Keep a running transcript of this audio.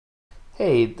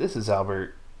Hey, this is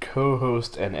Albert, co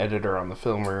host and editor on the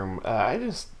Film Room. I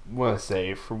just want to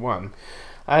say, for one,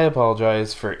 I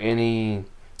apologize for any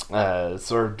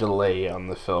sort of delay on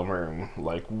the Film Room.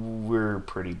 Like, we're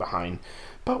pretty behind,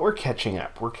 but we're catching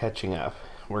up.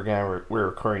 We're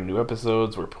recording new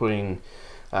episodes, we're putting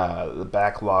the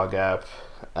backlog up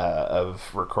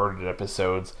of recorded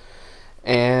episodes,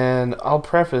 and I'll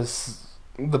preface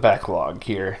the backlog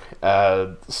here,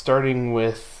 starting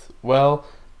with, well,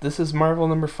 this is Marvel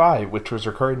number 5, which was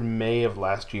recorded in May of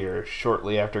last year,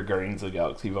 shortly after Guardians of the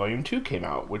Galaxy Volume 2 came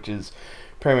out, which is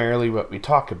primarily what we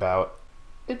talk about.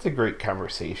 It's a great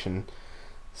conversation.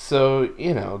 So,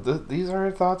 these are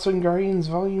our thoughts on Guardians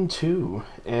Volume 2,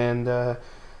 and I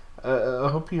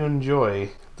hope you enjoy.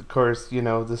 Of course,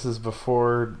 this is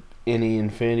before any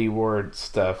Infinity War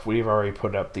stuff. We've already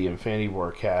put up the Infinity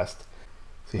War cast.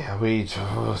 So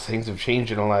yeah, things have changed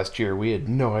in the last year. We had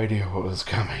no idea what was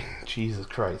coming. Jesus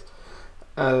Christ.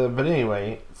 But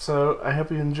anyway, so I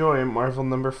hope you enjoy Marvel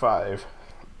number 5,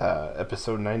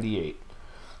 episode 98.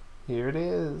 Here it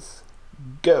is.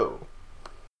 Go!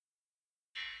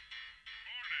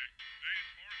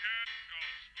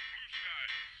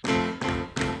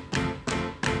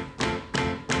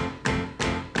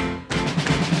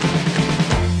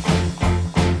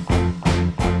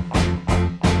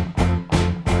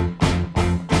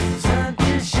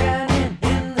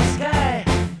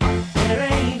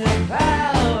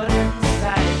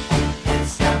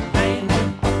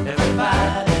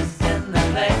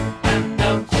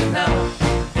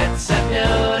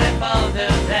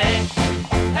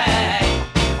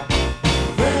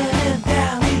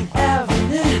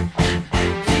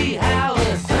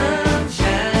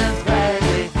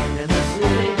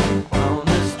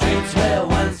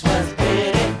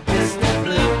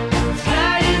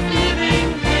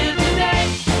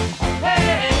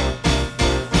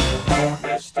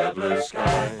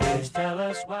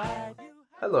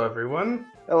 Hello, everyone.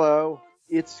 Hello.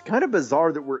 It's kind of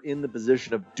bizarre that we're in the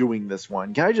position of doing this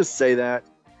one. Can I just say that?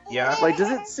 Yeah. Like,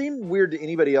 does it seem weird to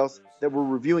anybody else that we're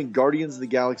reviewing Guardians of the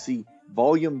Galaxy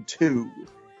Volume 2?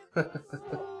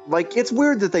 Like, it's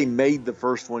weird that they made the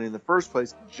first one in the first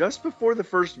place. Just before the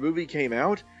first movie came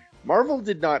out, Marvel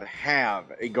did not have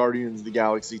a Guardians of the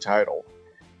Galaxy title.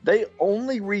 They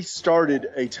only restarted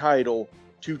a title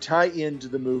to tie into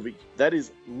the movie. That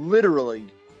is literally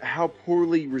how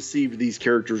poorly received these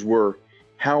characters were,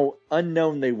 how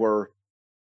unknown they were.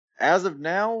 As of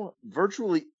now,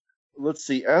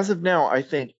 I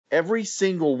think every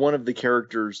single one of the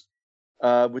characters,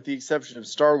 with the exception of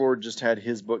Star-Lord, just had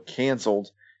his book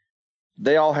canceled.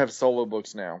 They all have solo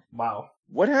books now. Wow.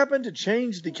 What happened to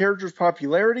change the characters'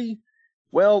 popularity?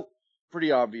 Well,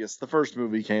 pretty obvious. The first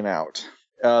movie came out.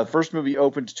 The first movie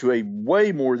opened to a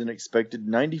way more than expected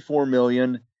 94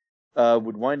 million,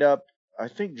 would wind up, I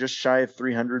think, just shy of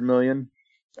 300 million.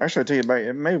 Actually, I take it back.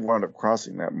 It may have wound up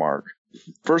crossing that mark.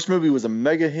 First movie was a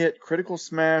mega hit, critical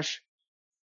smash,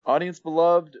 audience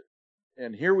beloved,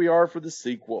 and here we are for the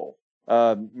sequel.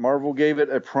 Marvel gave it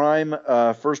a prime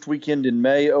first weekend in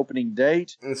May opening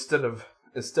date. Instead of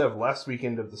last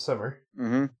weekend of the summer.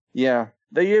 Mm-hmm. Yeah,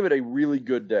 they gave it a really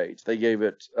good date. They gave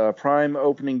it a prime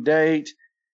opening date.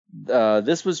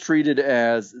 This was treated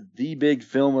as the big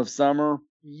film of summer.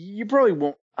 You probably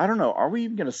won't. I don't know. Are we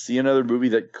even going to see another movie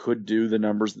that could do the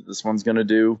numbers that this one's going to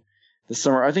do this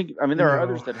summer? There are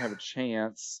others that have a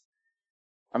chance.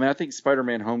 I think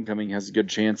Spider-Man Homecoming has a good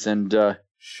chance, and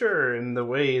sure, in the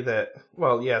way that,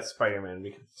 well, yeah, Spider-Man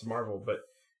because it's Marvel, but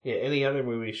yeah, any other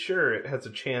movie, sure, it has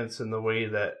a chance in the way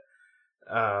that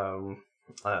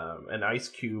an ice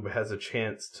cube has a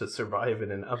chance to survive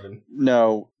in an oven.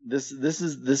 No, this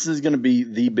is going to be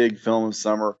the big film of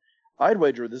summer. I'd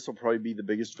wager this will probably be the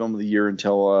biggest film of the year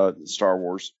until Star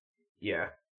Wars. Yeah.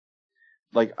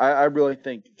 Like, I really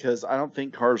think, because I don't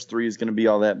think Cars 3 is going to be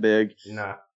all that big.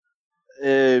 Nah.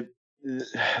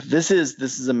 This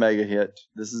is a mega hit.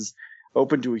 This is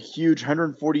open to a huge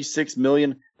 146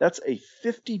 million. That's a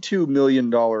 $52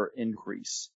 million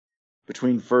increase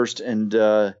between first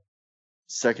and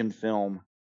second film.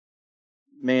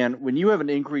 Man, when you have an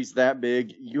increase that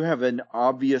big, you have an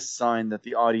obvious sign that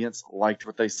the audience liked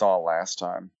what they saw last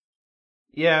time.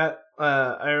 Yeah,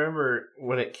 I remember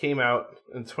when it came out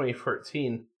in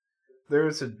 2014, there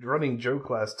was a running joke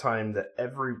last time that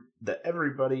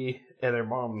everybody and their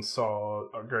mom saw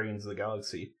Guardians of the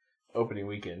Galaxy opening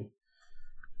weekend.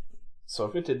 So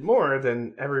if it did more,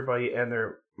 then everybody and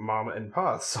their mom and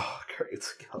pa saw Guardians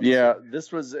of the Galaxy. Yeah,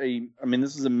 this was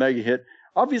a mega hit.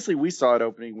 Obviously, we saw it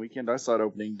opening weekend. I saw it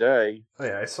opening day. Oh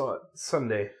yeah, I saw it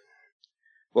Sunday.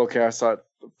 Well, okay, I saw it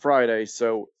Friday,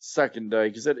 so second day,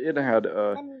 because it had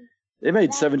They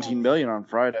made 17 million on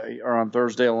Friday or on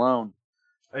Thursday alone.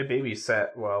 I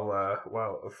babysat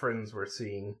while friends were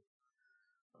seeing.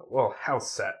 Well,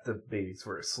 house sat. The babies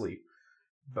were asleep,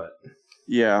 but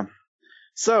Yeah.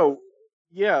 So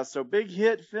big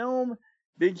hit film,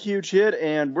 big huge hit,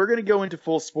 and we're gonna go into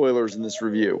full spoilers in this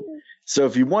review. So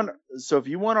if you want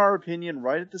our opinion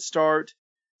right at the start,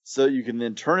 so you can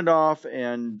then turn it off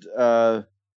and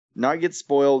not get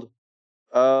spoiled.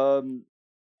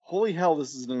 Holy hell,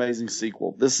 this is an amazing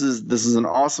sequel. This is an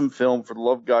awesome film. For the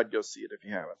love of God, go see it if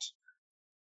you haven't.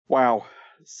 Wow.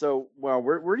 So,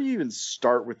 where do you even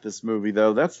start with this movie,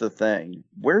 though? That's the thing.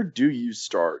 Where do you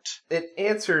start? it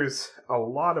answers a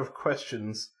lot of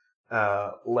questions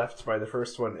left by the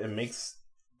first one and makes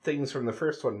things from the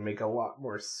first one make a lot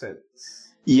more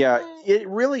sense. Yeah,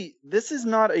 this is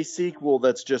not a sequel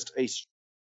that's just a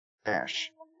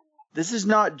smash. This is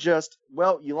not just,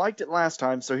 well, you liked it last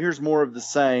time, so here's more of the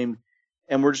same,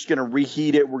 and we're just going to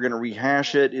reheat it, we're going to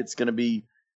rehash it, it's going to be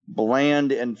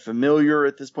bland and familiar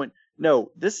at this point.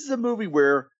 No, this is a movie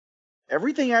where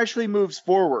everything actually moves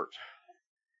forward.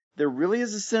 There really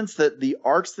is a sense that the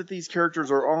arcs that these characters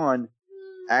are on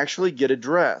actually get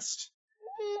addressed.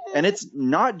 And it's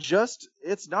not just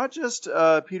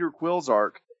Peter Quill's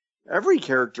arc. Every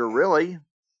character, really.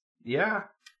 Yeah.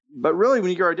 But really,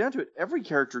 when you go right down to it, every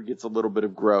character gets a little bit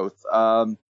of growth.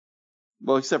 Well,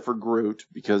 except for Groot,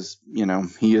 because,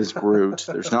 he is Groot.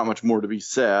 There's not much more to be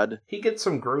said. He gets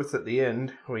some growth at the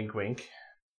end. Wink, wink.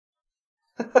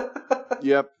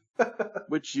 Yep.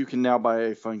 Which you can now buy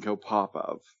a Funko Pop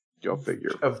of. Go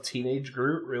figure. Of teenage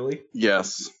Groot, really?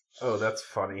 Yes. Oh, that's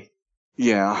funny.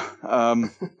 Yeah.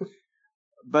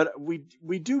 But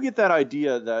we do get that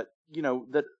idea that,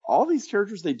 that all these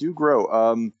characters, they do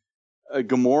grow.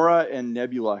 Gamora and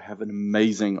Nebula have an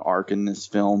amazing arc in this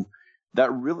film that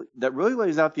really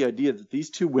lays out the idea that these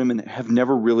two women have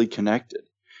never really connected.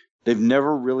 They've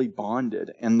never really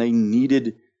bonded, and they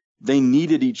needed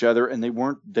each other, and they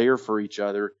weren't there for each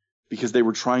other because they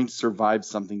were trying to survive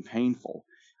something painful.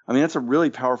 I mean, that's a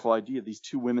really powerful idea. These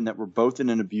two women that were both in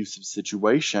an abusive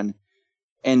situation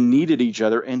and needed each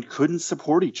other and couldn't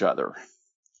support each other.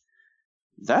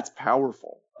 That's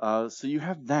powerful. So you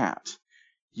have that.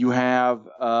 You have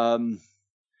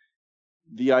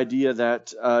the idea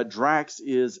that Drax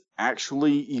is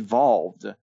actually evolved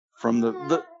from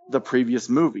the previous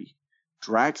movie.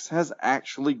 Drax has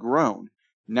actually grown.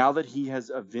 Now that he has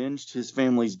avenged his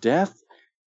family's death,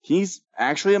 he's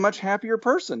actually a much happier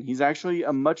person. He's actually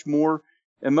a much more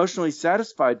emotionally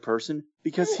satisfied person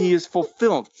because he is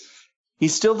fulfilled.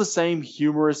 He's still the same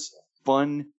humorous,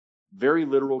 fun, very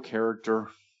literal character.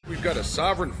 We've got a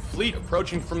sovereign fleet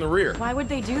approaching from the rear. Why would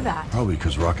they do that? Probably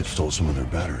because Rocket stole some of their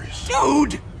batteries.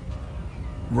 Dude!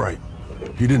 Right.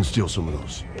 He didn't steal some of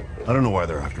those. I don't know why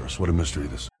they're after us. What a mystery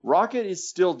this is. Rocket is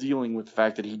still dealing with the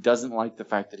fact that he doesn't like the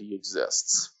fact that he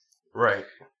exists. Right.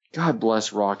 God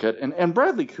bless Rocket. And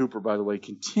Bradley Cooper, by the way,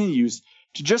 continues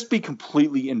to just be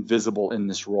completely invisible in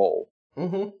this role.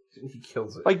 Mm-hmm. He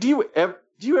kills it. Like, do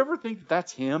you ever think that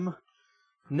that's him?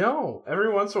 No.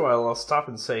 Every once in a while I'll stop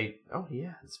and say, oh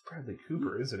yeah, it's Bradley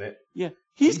Cooper, isn't it? Yeah.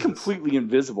 He's completely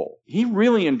invisible. He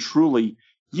really and truly,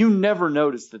 you never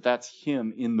notice that that's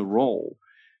him in the role.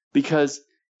 Because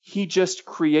he just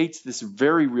creates this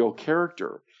very real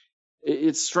character.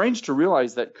 It's strange to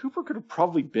realize that Cooper could have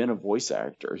probably been a voice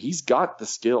actor. He's got the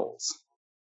skills.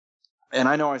 And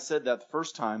I know I said that the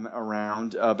first time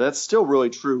around, but that's still really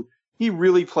true. He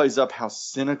really plays up how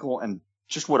cynical and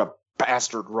just what a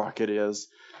bastard Rocket is.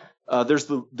 There's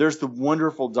the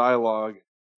wonderful dialogue.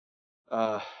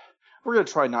 We're going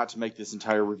to try not to make this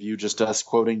entire review just us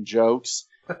quoting jokes.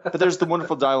 But there's the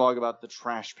wonderful dialogue about the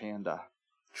trash panda.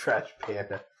 Trash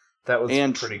panda. That was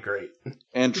pretty great.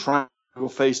 And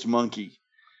triangle-faced monkey.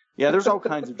 Yeah, there's all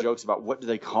kinds of jokes about what do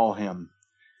they call him.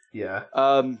 Yeah.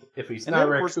 If he's and not a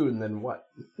raccoon, then what?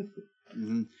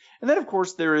 Mm-hmm. And then, of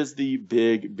course, there is the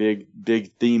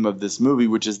big theme of this movie,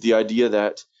 which is the idea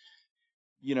that,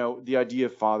 the idea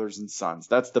of fathers and sons.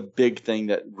 That's the big thing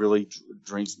that really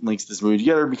links this movie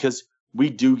together, because we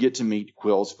do get to meet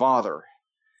Quill's father.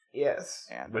 Yes.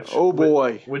 And, oh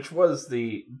boy. Which was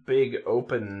the big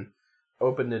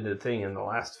open-ended thing in the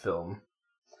last film.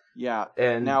 Yeah.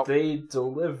 And now, they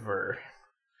deliver.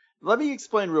 Let me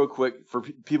explain real quick for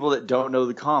people that don't know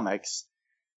the comics,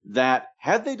 that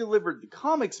had they delivered the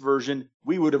comics version,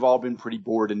 we would have all been pretty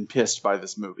bored and pissed by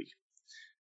this movie.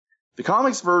 The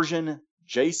comics version,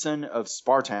 Jason of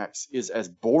Spartax, is as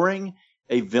boring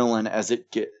a villain as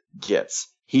it gets.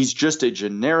 He's just a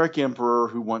generic emperor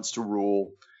who wants to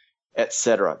rule,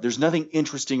 etc. There's nothing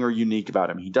interesting or unique about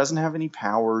him. He doesn't have any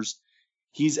powers.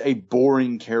 He's a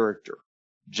boring character.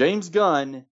 James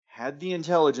Gunn had the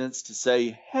intelligence to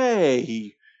say,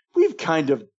 hey, we've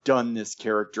kind of done this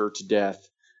character to death,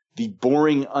 the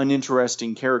boring,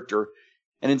 uninteresting character,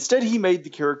 and instead he made the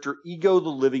character Ego the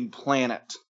Living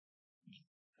Planet,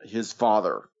 his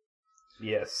father.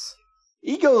 Yes.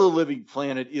 Ego the Living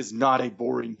Planet is not a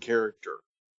boring character.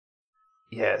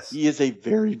 Yes. He is a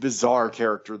very bizarre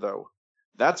character, though.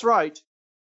 That's right.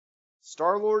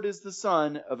 Star-Lord is the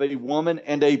son of a woman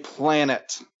and a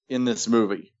planet in this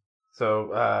movie.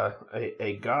 So,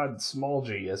 a god small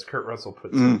g, as Kurt Russell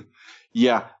puts it.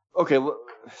 Yeah. Okay,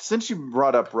 since you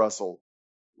brought up Russell,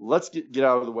 let's get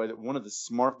out of the way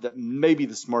that maybe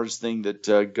the smartest thing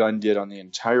that Gunn did on the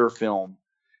entire film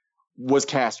was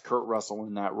cast Kurt Russell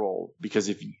in that role. Because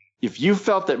if you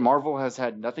felt that Marvel has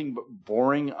had nothing but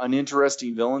boring,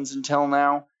 uninteresting villains until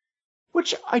now,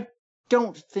 which I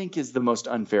don't think is the most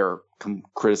unfair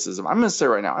criticism. I'm going to say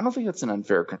right now, I don't think that's an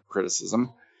unfair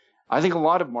criticism. I think a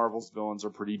lot of Marvel's villains are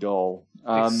pretty dull.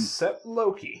 Except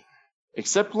Loki.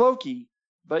 Except Loki.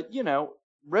 But,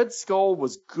 Red Skull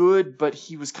was good, but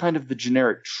he was kind of the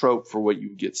generic trope for what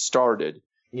you get started.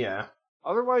 Yeah.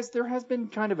 Otherwise, there has been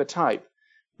kind of a type.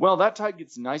 Well, that type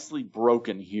gets nicely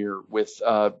broken here with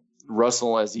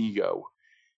Russell as Ego.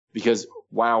 Because,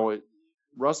 wow,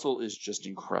 Russell is just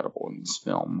incredible in this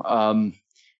film.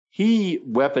 He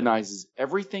weaponizes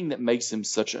everything that makes him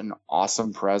such an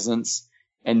awesome presence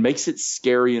and makes it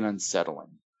scary and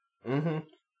unsettling. Mm-hmm.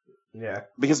 Yeah.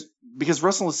 Because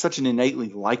Russell is such an innately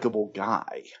likable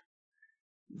guy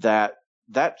that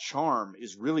charm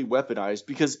is really weaponized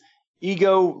because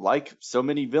Ego, like so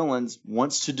many villains,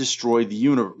 wants to destroy the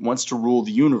universe, wants to rule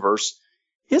the universe.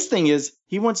 His thing is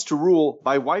he wants to rule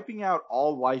by wiping out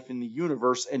all life in the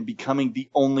universe and becoming the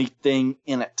only thing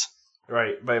in it.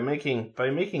 Right, by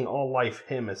making all life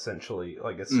him, essentially,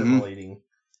 like assimilating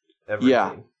everything.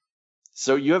 Yeah.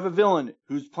 So you have a villain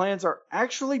whose plans are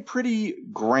actually pretty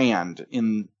grand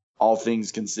in all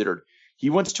things considered. He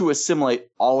wants to assimilate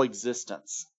all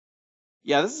existence.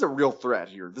 Yeah, this is a real threat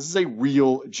here. This is a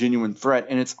real, genuine threat,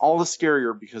 and it's all the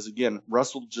scarier because, again,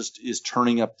 Russell just is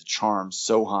turning up the charm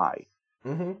so high.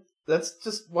 Mm-hmm. That's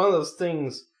just one of those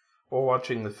things while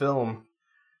watching the film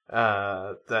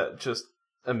that just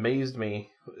amazed me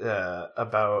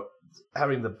about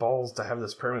having the balls to have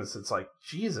this premise. It's like,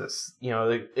 Jesus,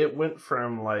 it went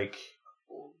from like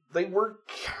they were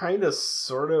kind of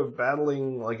sort of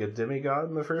battling like a demigod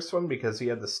in the first one because he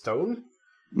had the stone.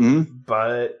 Mm-hmm.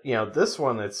 But, this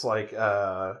one, it's like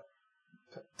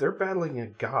they're battling a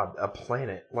god, a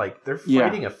planet. Like, they're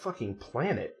fighting a fucking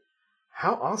planet.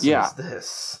 How awesome is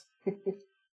this?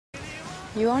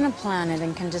 You own a planet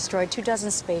and can destroy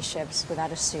 24 spaceships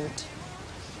without a suit.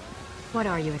 What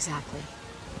are you exactly?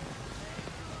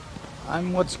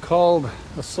 I'm what's called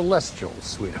a celestial,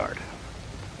 sweetheart.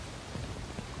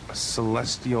 A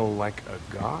celestial like a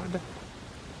god?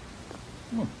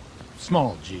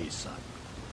 Small G, son.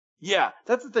 Yeah,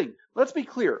 that's the thing. Let's be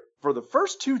clear. For the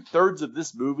first 2/3 of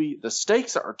this movie, the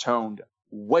stakes are toned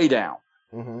way down.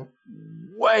 Mm-hmm.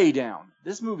 Way down.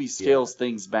 This movie scales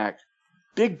things back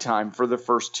big time for the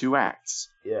first 2 acts.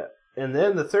 Yeah. And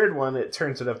then the third one, it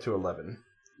turns it up to 11.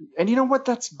 And you know what?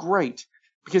 That's great.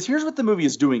 Because here's what the movie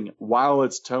is doing while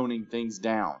it's toning things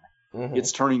down. Mm-hmm.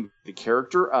 It's turning the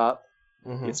character up.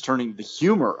 Mm-hmm. It's turning the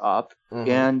humor up. Mm-hmm.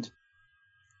 And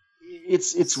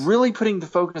it's really putting the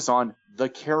focus on the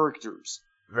characters.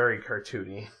 Very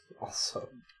cartoony, also.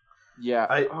 Yeah.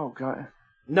 Oh, God.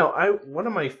 No, one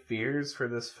of my fears for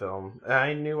this film,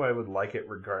 I knew I would like it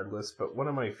regardless, but one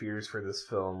of my fears for this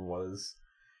film was,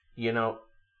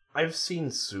 I've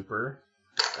seen Super.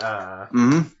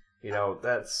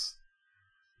 That's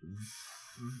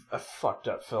a fucked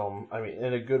up film. I mean,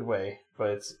 in a good way,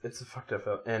 but it's a fucked up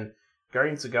film. And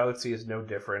Guardians of the Galaxy is no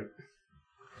different.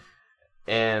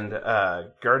 And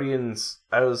Guardians,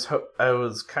 I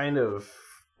was kind of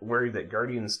worried that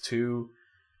Guardians 2,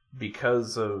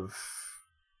 because of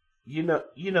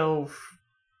the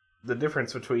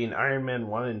difference between Iron Man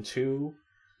 1 and 2,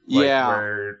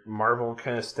 where Marvel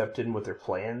kind of stepped in with their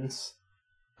plans.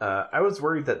 I was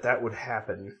worried that would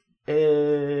happen.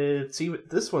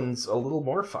 This one's a little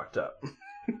more fucked up.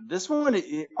 This one,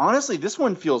 honestly, this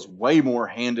one feels way more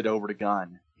handed over to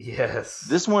Gunn. Yes.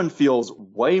 This one feels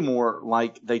way more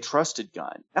like they trusted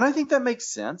Gunn. And I think that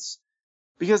makes sense.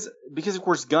 Because of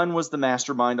course, Gunn was the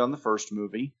mastermind on the first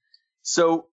movie.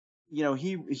 So,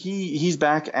 he's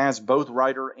back as both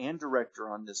writer and director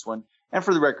on this one. And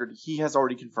for the record, he has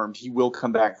already confirmed he will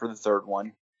come back for the third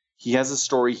one. He has a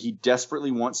story he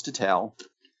desperately wants to tell.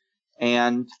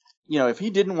 And, if he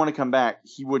didn't want to come back,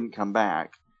 he wouldn't come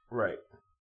back. Right.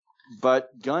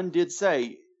 But Gunn did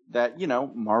say that,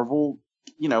 Marvel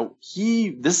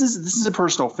this is a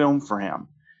personal film for him.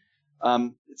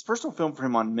 It's a personal film for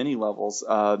him on many levels.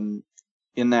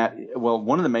 In that, well,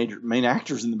 one of the main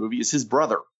actors in the movie is his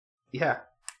brother. Yeah.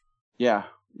 Yeah.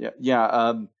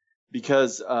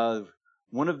 Because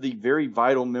one of the very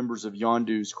vital members of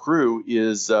Yondu's crew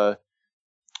is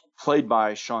played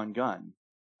by Sean Gunn,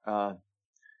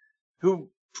 who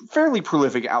fairly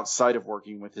prolific outside of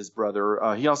working with his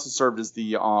brother. He also served as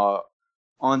the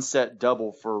on-set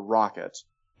double for Rocket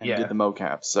and did the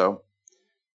mocap. So,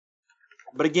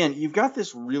 but again, you've got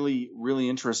this really, really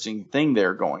interesting thing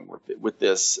there going with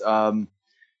this.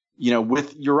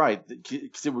 You're right,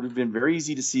 because it would have been very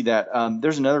easy to see that.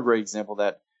 There's another great example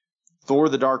that Thor: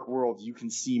 The Dark World. You can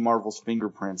see Marvel's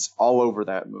fingerprints all over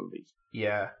that movie.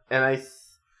 Yeah, and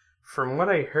from what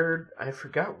I heard, I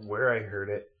forgot where I heard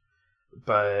it,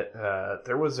 but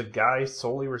there was a guy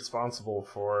solely responsible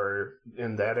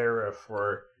in that era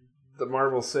for the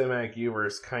Marvel Cinematic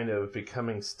Universe kind of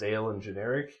becoming stale and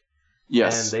generic.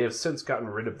 Yes, and they have since gotten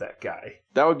rid of that guy.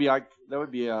 That would be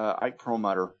Ike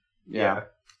Perlmutter. Yeah.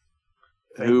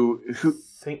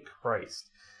 Thank Christ.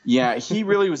 Yeah, he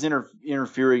really was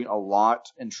interfering a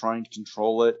lot and trying to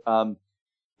control it.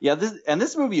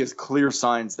 This movie has clear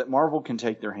signs that Marvel can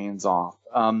take their hands off.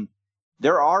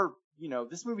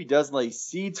 This movie does lay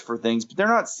seeds for things, but they're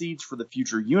not seeds for the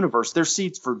future universe. They're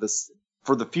seeds for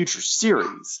the future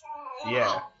series.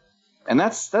 Yeah. And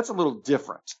that's a little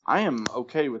different. I am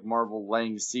okay with Marvel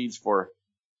laying seeds for,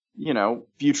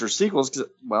 future sequels because,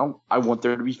 well, I want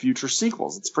there to be future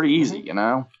sequels. It's pretty easy,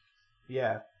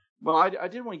 Yeah. Well, I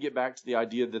did want to get back to the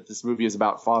idea that this movie is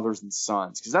about fathers and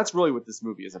sons, because that's really what this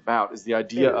movie is about, is the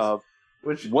idea of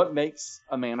what makes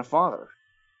a man a father.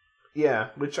 Yeah,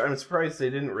 which I'm surprised they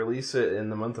didn't release it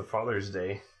in the month of Father's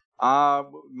Day.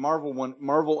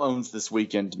 Marvel owns this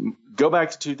weekend. Go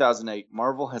back to 2008.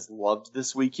 Marvel has loved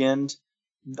this weekend.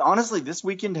 Honestly, this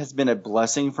weekend has been a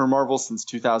blessing for Marvel since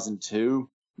 2002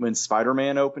 when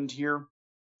Spider-Man opened here.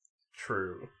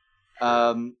 True.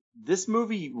 This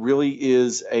movie really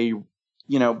is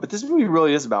this movie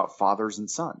really is about fathers and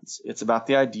sons. It's about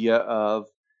the idea of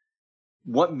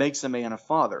what makes a man a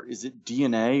father. Is it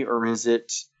DNA or is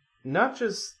it not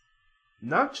just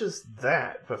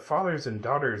that, but fathers and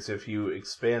daughters, if you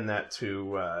expand that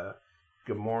to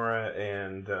Gamora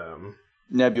and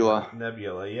Nebula.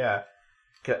 Nebula, yeah.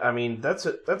 I mean,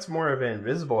 that's more of an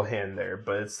invisible hand there,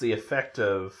 but it's the effect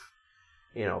of,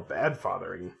 bad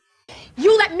fathering.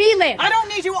 You let me live! I don't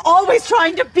need you always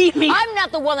trying to beat me! I'm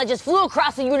not the one that just flew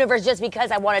across the universe just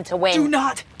because I wanted to win. Do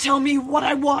not tell me what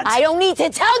I want! I don't need to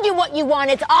tell you what you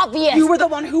want, it's obvious! You were the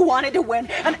one who wanted to win,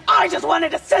 and I just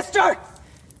wanted a sister!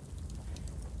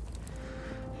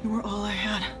 You were all I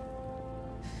had.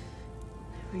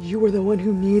 You were the one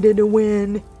who needed to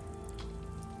win.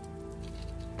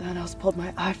 Thanos pulled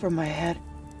my eye from my head,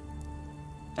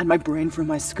 and my brain from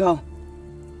my skull,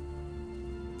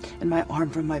 and my arm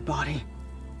from my body.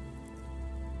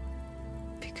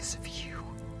 Because of you.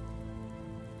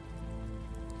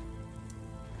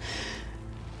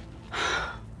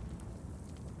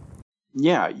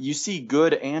 Yeah, you see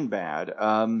good and bad.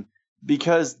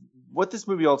 Because what this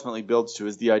movie ultimately builds to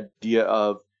is the idea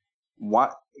of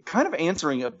kind of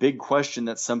answering a big question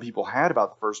that some people had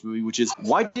about the first movie, which is,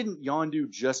 why didn't Yondu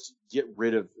just get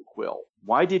rid of Quill?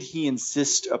 Why did he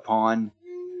insist upon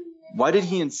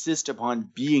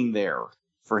being there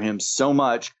for him so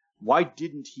much? Why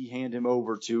didn't he hand him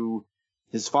over to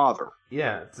his father?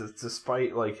 Yeah,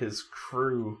 despite his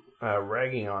crew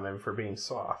ragging on him for being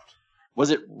soft.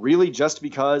 Was it really just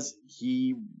because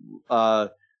he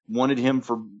wanted him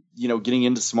for, getting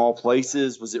into small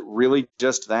places? Was it really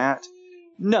just that?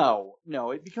 No.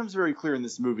 It becomes very clear in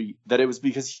this movie that it was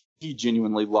because he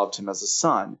genuinely loved him as a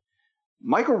son.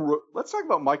 Let's talk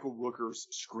about Michael Rooker's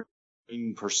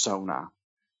screen persona.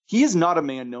 He is not a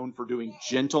man known for doing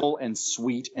gentle and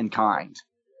sweet and kind.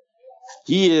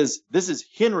 This is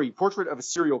Henry, Portrait of a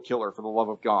Serial Killer, for the love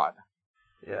of God.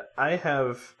 Yeah, I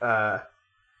have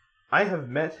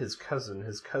met his cousin.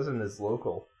 His cousin is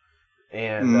local.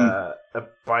 And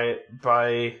by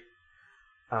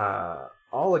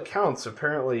all accounts,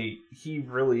 apparently he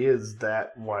really is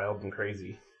that wild and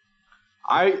crazy.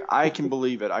 I can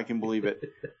believe it.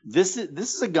 This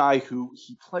is a guy who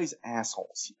he plays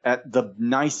assholes. At the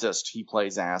nicest, he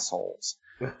plays assholes.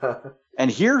 And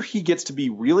here he gets to be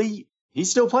he's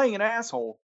still playing an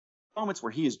asshole. Moments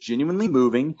where he is genuinely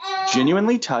moving,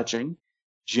 genuinely touching,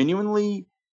 he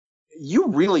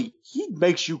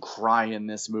makes you cry in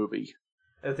this movie.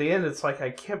 At the end, it's like, I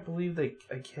can't believe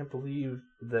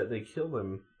that they killed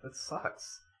him. That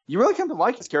sucks. You really come to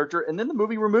like his character, and then the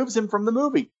movie removes him from the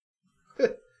movie.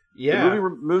 Yeah. The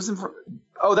movie moves him from...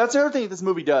 Oh, that's the other thing this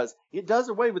movie does. It does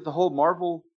away with the whole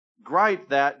Marvel gripe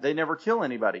that they never kill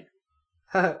anybody.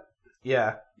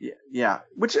 Yeah. Yeah.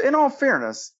 Which, in all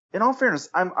fairness,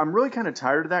 I'm really kind of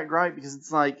tired of that gripe because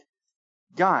it's like,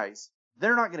 guys,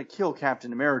 they're not going to kill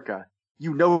Captain America.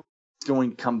 You know it's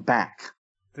going to come back.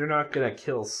 They're not gonna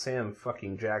kill Sam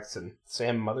fucking Jackson.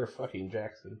 Sam motherfucking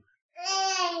Jackson.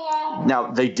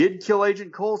 Now, they did kill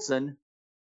Agent Coulson,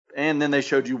 and then they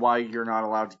showed you why you're not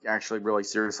allowed to actually really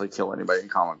seriously kill anybody in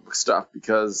comic book stuff,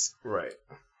 because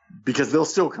they'll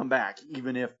still come back,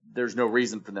 even if there's no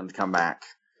reason for them to come back.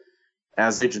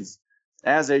 As Agents of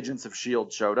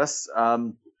S.H.I.E.L.D. showed us.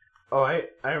 I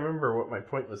remember what my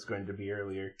point was going to be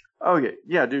earlier. Oh,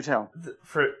 yeah, do tell.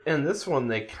 In this one,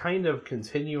 they kind of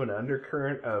continue an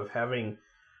undercurrent of having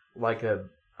like a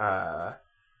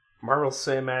Marvel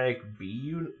Cinematic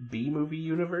B movie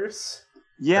universe.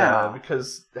 Yeah,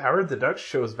 because Howard the Duck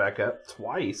shows back up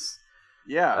twice.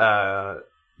 Yeah.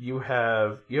 You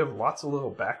have lots of little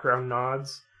background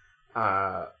nods.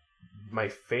 My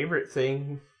favorite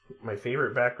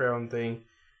background thing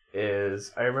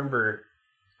is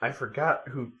I forgot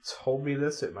who told me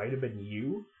this. It might have been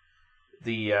you.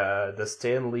 The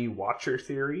Stan Lee Watcher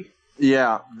theory.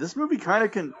 Yeah, this movie kind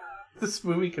of This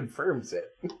movie confirms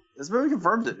it. This movie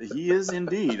confirms it. He is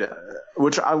indeed,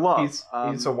 which I love.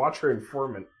 He's a Watcher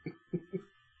informant.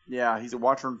 Yeah, he's a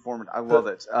Watcher informant. I love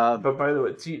it. But by the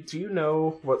way, do you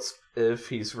know if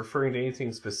he's referring to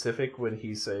anything specific when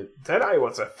he said Deadeye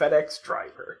was a FedEx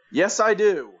driver? Yes, I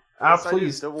do.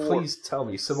 Please tell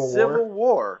me. Civil War. Civil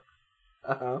War.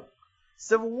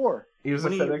 Civil War. He was a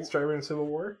FedEx driver in Civil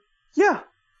War? Yeah.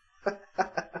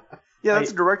 Yeah,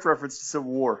 that's a direct reference to Civil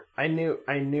War. I knew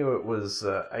it was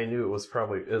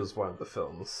one of the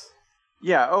films.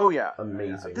 Yeah, oh yeah.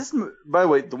 Amazing. By the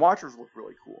way, the Watchers look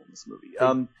really cool in this movie.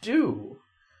 They do.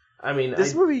 I mean,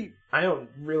 this movie, I don't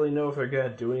really know if they're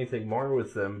going to do anything more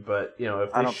with them, but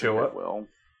if they show up,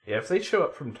 if they show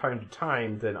up from time to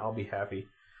time, then I'll be happy.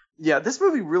 Yeah, this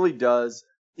movie really does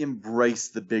embrace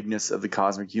the bigness of the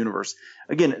cosmic universe.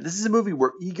 Again, this is a movie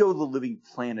where Ego the Living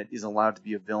Planet is allowed to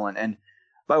be a villain. And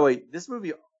by the way, this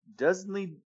movie doesn't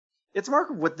need... It's a mark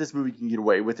of what this movie can get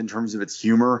away with in terms of its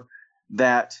humor.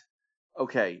 That,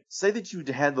 okay, say that you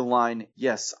had the line,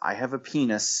 "Yes, I have a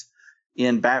penis,"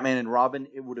 in Batman and Robin,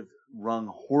 it would have rung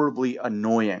horribly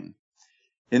annoying.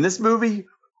 In this movie,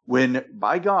 when,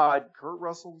 by God, Kurt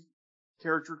Russell's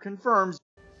character confirms,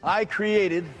 I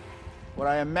created what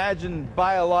I imagined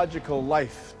biological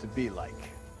life to be like,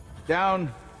 down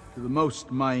to the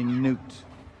most minute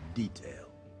detail.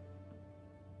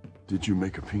 Did you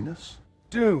make a penis?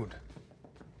 Dude.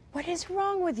 What is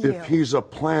wrong with you? If he's a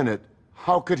planet,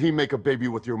 how could he make a baby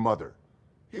with your mother?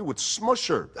 He would smush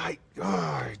her.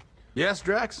 Yes,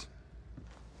 Drax?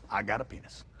 I got a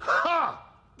penis. Ha!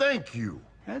 Thank you.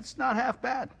 It's not half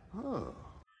bad.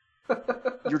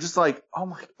 You're just like, oh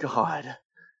my God.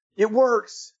 It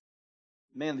works.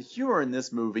 Man, the humor in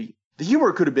this movie, the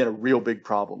humor could have been a real big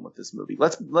problem with this movie.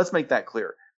 Let's make that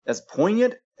clear. As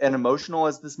poignant and emotional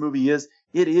as this movie is,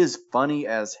 it is funny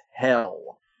as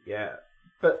hell. Yeah.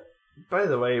 But, by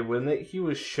the way, when he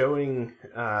was showing,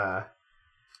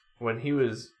 when he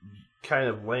was kind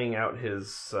of laying out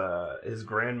his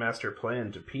Grandmaster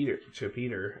plan to Peter,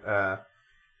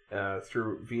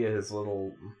 via his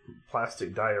little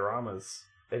plastic dioramas,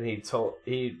 and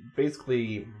he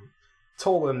basically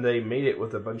told him they made it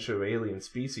with a bunch of alien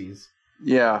species.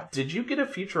 Yeah. Did you get a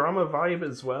Futurama vibe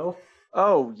as well?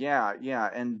 Oh, yeah.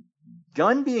 And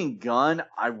Gunn being Gunn,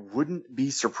 I wouldn't be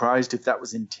surprised if that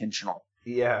was intentional.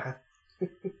 Yeah.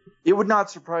 It would not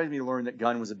surprise me to learn that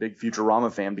Gunn was a big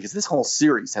Futurama fan, because this whole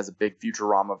series has a big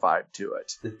Futurama vibe to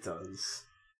it. It does.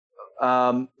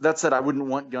 That said, I wouldn't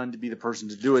want Gunn to be the person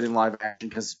to do it in live action,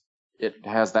 because it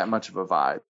has that much of a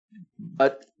vibe.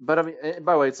 But I mean,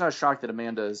 by the way, it's not a shock that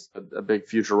Amanda is a big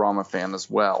Futurama fan as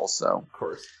well. So of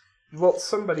course, well,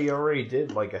 somebody already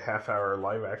did like a half-hour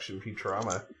live-action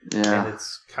Futurama, yeah, and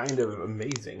it's kind of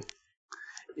amazing.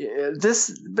 But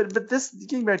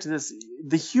getting back to this,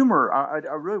 the humor.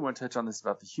 I really want to touch on this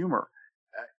about the humor.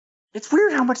 It's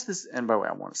weird how much this. And by the way,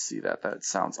 I want to see that. That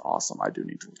sounds awesome. I do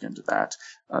need to look into that.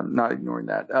 I'm not ignoring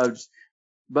that.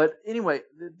 But anyway,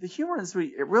 the humor in this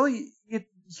movie,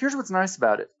 here's what's nice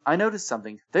about it. I noticed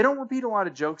something. They don't repeat a lot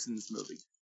of jokes in this movie.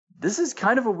 This is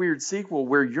kind of a weird sequel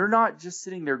where you're not just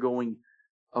sitting there going,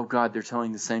 oh God, they're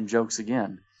telling the same jokes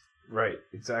again. Right,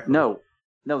 exactly. No,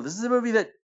 this is a movie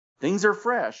that things are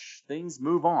fresh. Things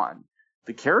move on.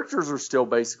 The characters are still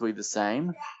basically the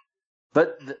same,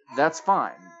 but that's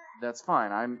fine. That's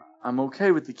fine. I'm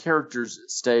okay with the characters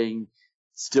staying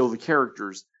still the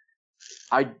characters.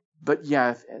 I But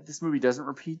yeah, if this movie doesn't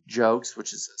repeat jokes,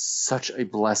 which is such a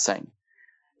blessing.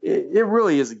 It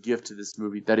really is a gift to this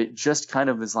movie that it just kind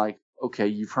of is like, okay,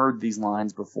 you've heard these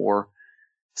lines before.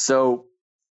 So,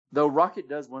 though Rocket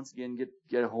does once again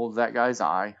get a hold of that guy's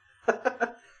eye.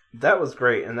 That was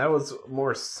great, and that was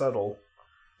more subtle.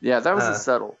 Yeah, that was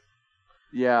subtle.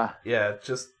 Yeah. Yeah,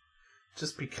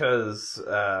 just because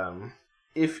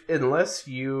unless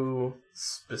you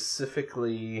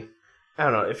specifically, I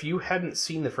don't know, if you hadn't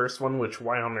seen the first one, which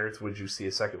why on earth would you see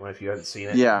a second one if you hadn't seen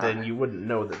it? Yeah. Then you wouldn't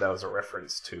know that was a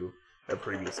reference to a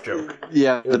previous joke.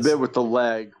 Yeah, the bit with the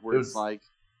leg where it's like...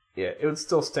 Yeah, it would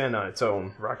still stand on its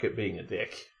own, Rocket being a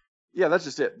dick. Yeah, that's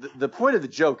just it. The point of the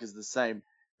joke is the same.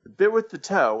 The bit with the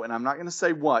toe, and I'm not going to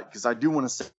say what, because I do want to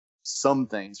say some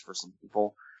things for some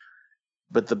people,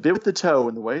 but the bit with the toe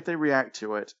and the way they react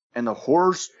to it, and the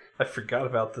horse... I forgot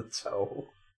about the toe.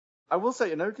 I will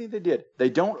say another thing they did. They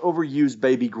don't overuse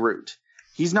Baby Groot.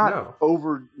 He's not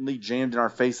overly jammed in our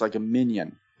face like a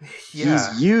minion. Yeah.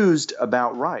 He's used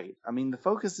about right. I mean, the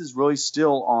focus is really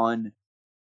still on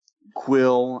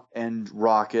Quill and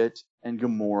Rocket and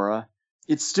Gamora.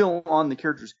 It's still on the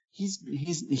characters.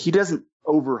 He doesn't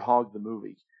overhog the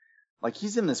movie. Like,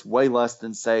 he's in this way less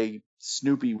than, say,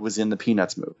 Snoopy was in the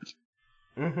Peanuts movie.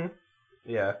 Mm-hmm.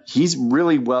 Yeah. He's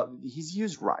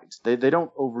used right. They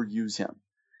don't overuse him.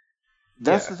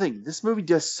 That's the thing. This movie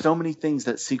does so many things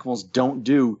that sequels don't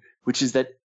do, which is that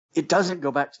it doesn't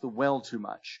go back to the well too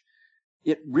much.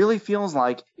 It really feels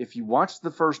like if you watch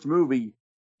the first movie,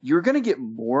 you're going to get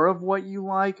more of what you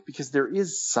like, because there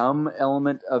is some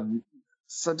element of...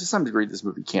 So to some degree, this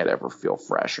movie can't ever feel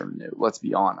fresh or new, let's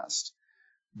be honest,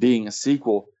 being a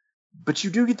sequel. But you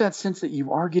do get that sense that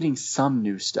you are getting some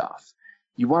new stuff.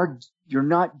 You're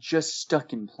not just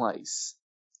stuck in place.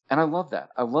 And I love that.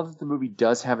 I love that the movie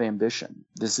does have ambition.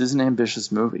 This is an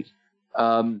ambitious movie.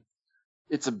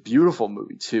 It's a beautiful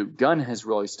movie, too. Gunn has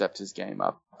really stepped his game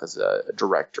up as a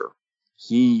director.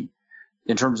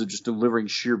 In terms of just delivering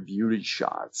sheer beauty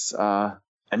shots,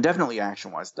 and definitely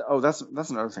action-wise. Oh, that's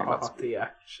another thing about the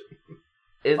action.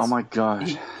 Oh my gosh.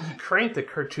 He cranked the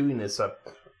cartooniness up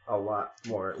a lot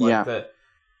more.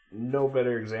 No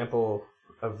better example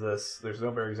of this. There's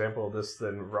no better example of this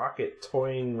than Rocket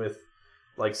toying with,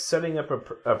 like, setting up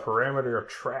a parameter of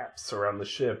traps around the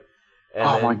ship,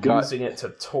 and then using it to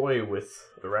toy with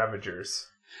the Ravagers.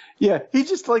 Yeah, he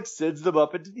just, like, sends them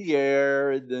up into the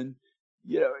air, and then,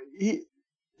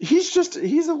 he's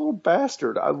a little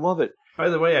bastard. I love it. By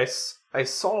the way, I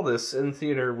saw this in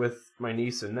theater with my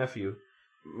niece and nephew.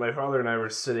 My father and I were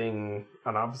sitting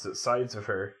on opposite sides of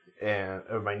her and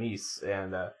of my niece,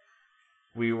 and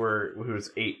who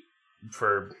was 8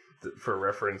 for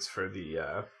reference for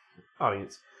the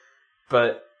audience,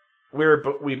 but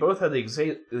we both had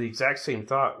the exact same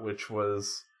thought, which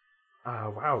was,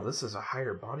 wow, this is a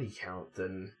higher body count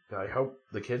than... I hope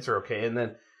the kids are okay. And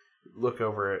then look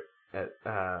over at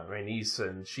my niece,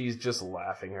 and she's just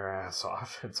laughing her ass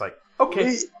off. It's like,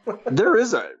 okay. There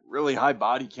is a really high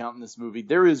body count in this movie.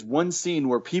 There is one scene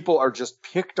where people are just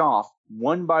picked off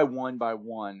one by one by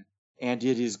one, and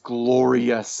it is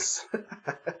glorious.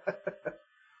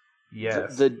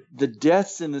 Yes. The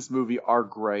deaths in this movie are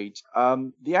great.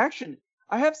 The action...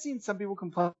 I have seen some people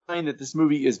complain that this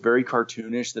movie is very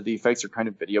cartoonish, that the effects are kind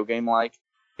of video game-like.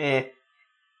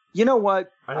 You know what?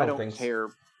 I don't care.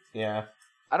 Yeah.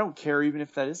 I don't care even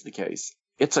if that is the case.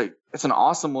 It's an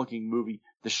awesome looking movie.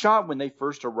 The shot when they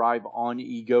first arrive on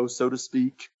Ego, so to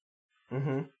speak,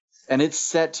 mm-hmm. and it's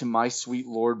set to My Sweet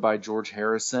Lord by George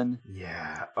Harrison.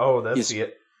 Yeah. Oh, that's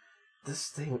it.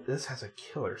 This has a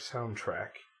killer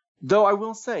soundtrack. Though I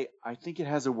will say, I think it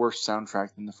has a worse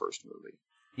soundtrack than the first movie.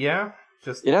 Yeah?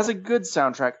 It has a good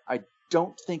soundtrack. I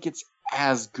don't think it's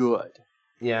as good.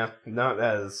 Yeah, not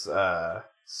as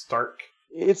stark.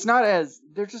 It's not as...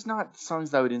 They're just not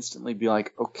songs that would instantly be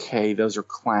like, okay, those are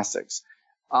classics.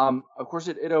 Of course,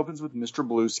 it opens with Mr.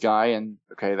 Blue Sky, and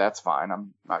okay, that's fine.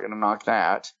 I'm not going to knock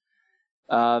that.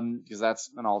 Because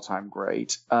that's an all-time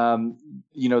great.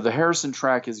 The Harrison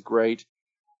track is great.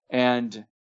 And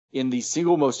in the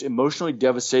single most emotionally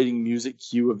devastating music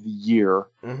cue of the year...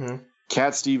 Mm-hmm.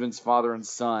 Cat Stevens' Father and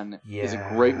Son is a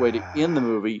great way to end the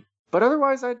movie. But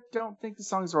otherwise, I don't think the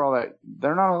songs are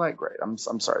they're not all that great. I'm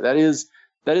sorry. That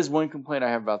is one complaint I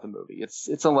have about the movie.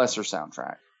 It's a lesser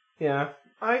soundtrack. Yeah,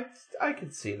 I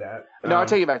could see that. No, I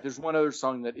take it back. There's one other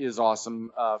song that is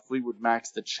awesome. Fleetwood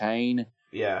Mac's The Chain.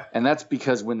 Yeah. And that's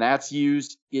because when that's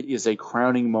used, it is a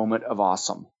crowning moment of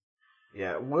awesome.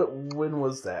 Yeah. When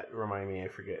was that? Remind me, I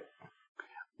forget.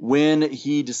 When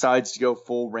he decides to go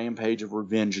full rampage of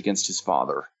revenge against his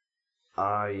father.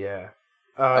 Yeah.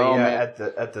 Oh, yeah, man.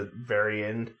 at the very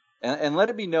end. And let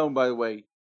it be known, by the way,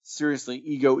 seriously,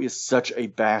 Ego is such a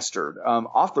bastard.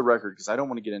 Off the record, because I don't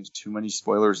want to get into too many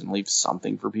spoilers and leave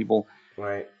something for people.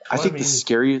 Right. I think the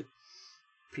scariest...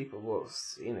 People will have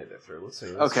seen it if they're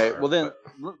listening to this Okay, far, well then,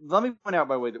 let me point out,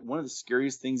 by the way, that one of the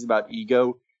scariest things about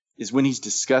Ego is when he's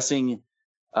discussing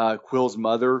Quill's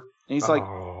mother, and he's like,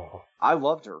 I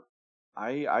loved her.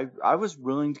 I was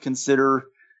willing to consider,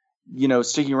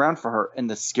 sticking around for her. And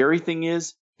the scary thing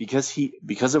is,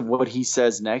 because of what he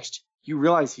says next, you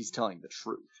realize he's telling the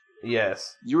truth.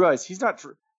 Yes. You realize he's not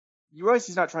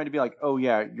trying to be like, oh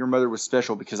yeah, your mother was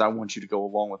special because I want you to go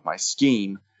along with my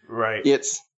scheme. Right.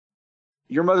 It's,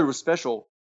 your mother was special,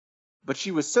 but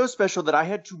she was so special that I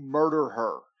had to murder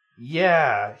her.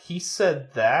 Yeah, he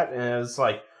said that, and it was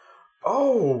like,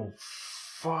 oh,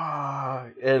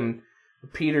 fuck. And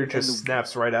Peter just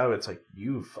snaps right out. It's like,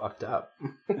 you fucked up.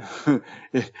 And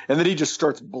then he just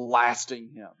starts blasting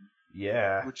him.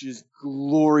 Yeah. Which is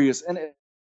glorious. And it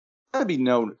gotta be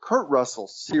known, Kurt Russell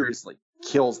seriously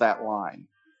kills that line.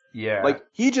 Yeah. Like,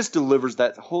 he just delivers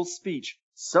that whole speech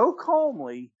so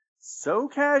calmly, so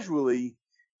casually.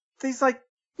 He's like,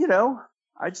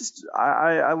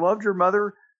 I loved your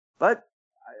mother, but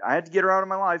I had to get her out of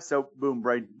my life, so boom,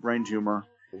 brain tumor.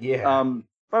 Yeah.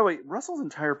 By the way, Russell's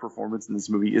entire performance in this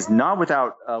movie is not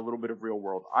without a little bit of real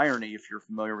world irony if you're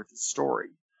familiar with the story.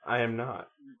 I am not.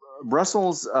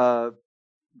 Russell's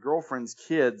girlfriend's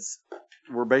kids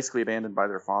were basically abandoned by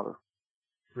their father.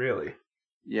 Really?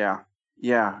 Yeah.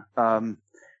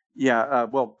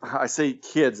 Well, I say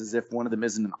kids as if one of them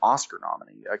isn't an Oscar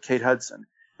nominee. Kate Hudson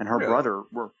and her brother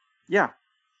were, yeah.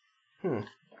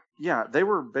 Yeah, they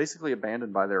were basically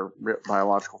abandoned by their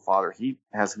biological father. He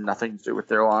has nothing to do with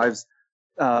their lives.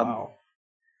 Wow.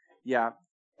 Yeah,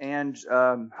 and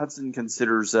Hudson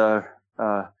considers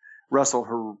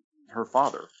Russell her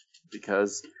father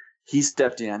because he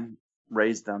stepped in,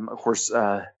 raised them. Of course,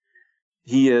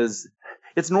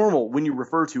 it's normal when you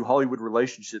refer to Hollywood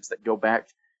relationships that go back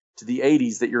to the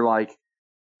 80s that you're like,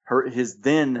 his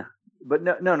then, but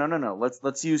no.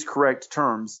 Let's use correct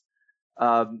terms.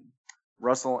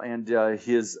 Russell and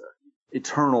his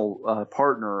eternal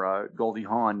partner, Goldie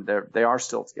Hawn, they are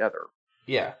still together.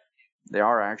 Yeah. They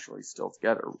are actually still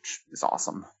together, which is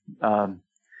awesome.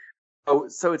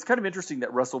 So it's kind of interesting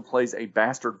that Russell plays a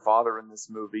bastard father in this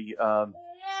movie,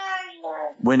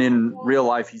 when in real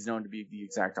life he's known to be the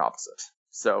exact opposite.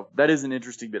 So that is an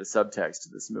interesting bit of subtext to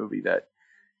this movie that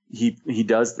he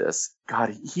does this.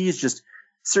 God, he is just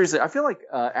seriously. I feel like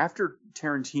after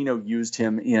Tarantino used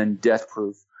him in Death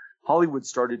Proof, Hollywood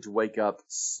started to wake up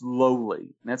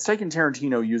slowly. And it's taken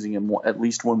Tarantino using him at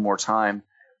least one more time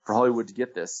for Hollywood to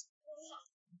get this.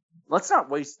 Let's not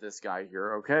waste this guy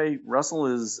here, okay? Russell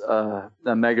is a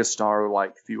megastar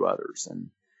like few others.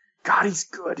 And God, he's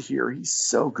good here. He's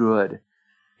so good.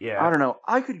 Yeah. I don't know.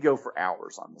 I could go for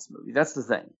hours on this movie. That's the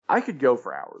thing. I could go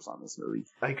for hours on this movie.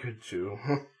 I could too.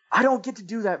 I don't get to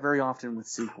do that very often with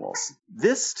sequels.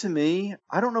 This, to me,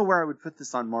 I don't know where I would put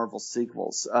this on Marvel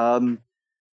sequels.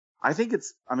 I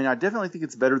definitely think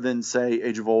it's better than, say,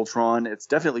 Age of Ultron. It's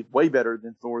definitely way better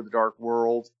than Thor: The Dark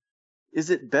World. Is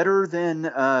it better than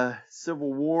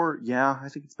Civil War? Yeah, I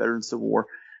think it's better than Civil War.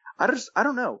 I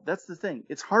don't know. That's the thing.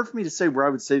 It's hard for me to say where I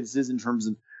would say this is in terms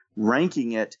of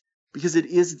ranking it because it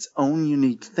is its own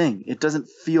unique thing. It doesn't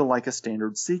feel like a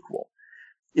standard sequel.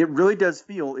 It really does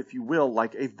feel, if you will,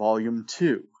 like a volume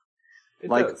 2.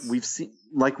 We've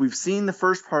seen the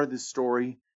first part of this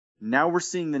story. Now we're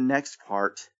seeing the next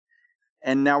part.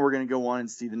 And now we're going to go on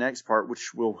and see the next part,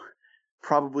 which will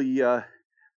probably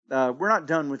we're not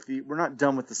done with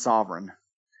the Sovereign,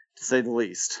 to say the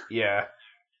least. Yeah.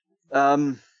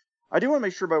 I do want to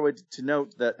make sure, by the way, to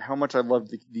note that how much I love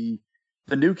the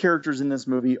new characters in this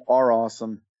movie are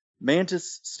awesome.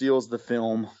 Mantis steals the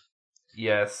film.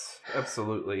 Yes,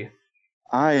 absolutely.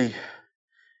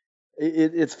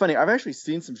 It's funny. I've actually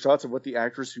seen some shots of what the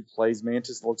actress who plays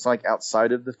Mantis looks like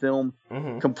outside of the film.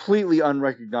 Mm-hmm. Completely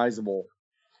unrecognizable.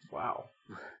 Wow.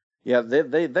 Yeah,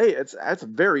 it's a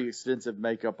very extensive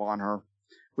makeup on her,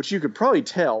 which you could probably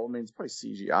tell. I mean, it's probably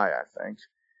CGI, I think.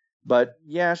 But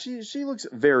yeah, she looks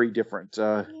very different.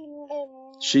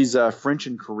 She's French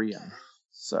and Korean,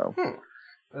 so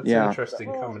that's an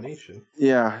interesting combination.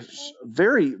 Yeah,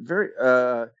 very, very.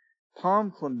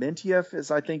 Pom Klementieff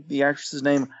is, I think, the actress's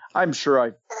name. I'm sure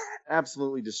I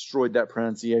absolutely destroyed that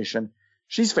pronunciation.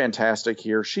 She's fantastic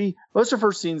here. Most of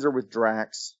her scenes are with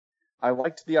Drax. I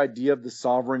liked the idea of the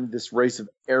Sovereign, this race of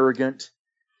arrogant,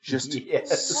 just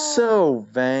so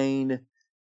vain,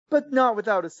 but not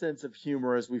without a sense of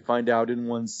humor, as we find out in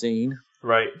one scene.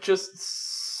 Right, just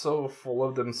so full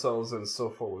of themselves and so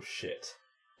full of shit.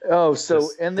 Oh, so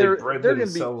Just, and they they're bred going to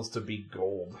be themselves to be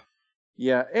gold.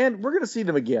 yeah, and we're going to see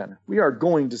them again. We are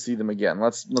going to see them again.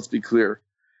 Let's be clear.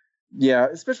 Yeah,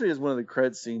 especially as one of the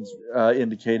cred scenes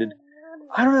indicated.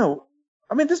 I don't know.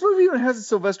 I mean, this movie even has a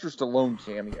Sylvester Stallone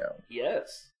cameo.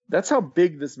 Yes. That's how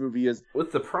big this movie is.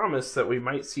 With the promise that we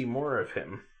might see more of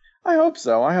him. I hope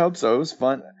so. It was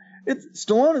fun.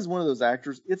 Stallone is one of those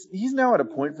actors. He's now at a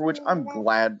point for which I'm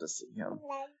glad to see him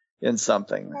in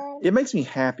something. It makes me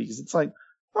happy because it's like,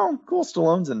 oh, cool,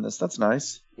 Stallone's in this. That's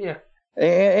nice. Yeah.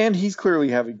 And he's clearly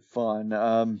having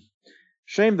fun.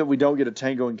 Shame that we don't get a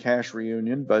Tango and Cash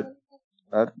reunion, but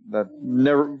that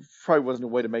never probably wasn't a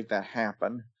way to make that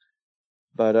happen.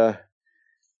 But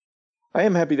I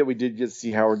am happy that we did get to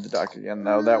see Howard the Duck again,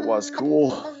 though. That was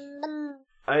cool.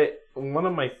 One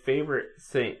of my favorite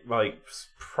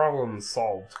problems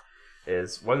solved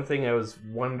is one thing I was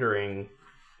wondering,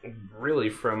 really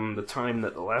from the time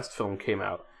that the last film came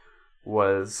out,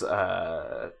 was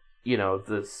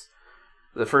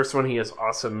the first one he has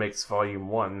Awesome Mix Volume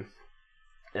 1,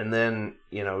 and then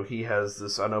he has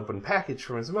this unopened package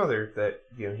from his mother that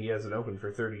he hasn't opened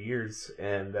for 30 years,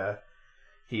 and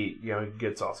he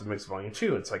gets Awesome Mix Volume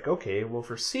 2. It's like, okay, well,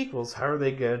 for sequels, how are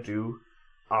they gonna do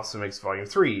Awesome Mix Volume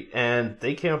 3? And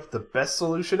they came up with the best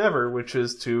solution ever, which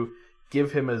is to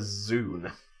give him a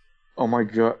Zune. Oh my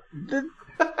god.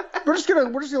 We're just gonna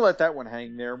let that one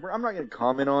hang there. I'm not gonna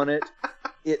comment on it.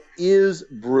 It is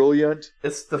brilliant.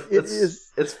 It's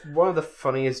one of the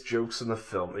funniest jokes in the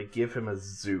film. They give him a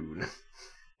Zune.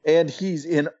 And he's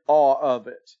in awe of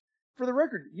it. For the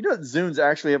record, you know that Zunes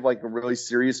actually have like a really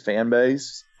serious fan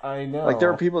base? I know. Like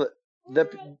there are people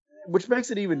that which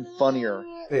makes it even funnier.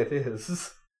 It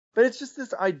is. But it's just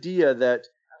this idea that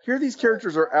here these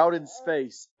characters are out in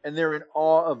space and they're in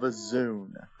awe of a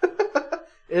Zune.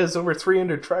 It is over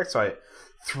 300 tracks by it.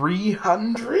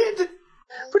 300?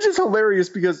 Which is hilarious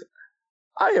because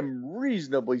I am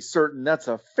reasonably certain that's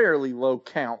a fairly low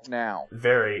count now.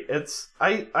 Very.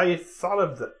 I thought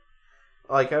of the...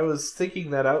 Like, I was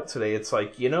thinking that out today. It's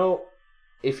like,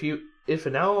 if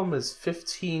an album is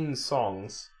 15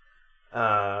 songs,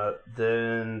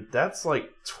 then that's like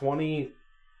 20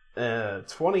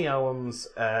 albums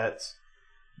at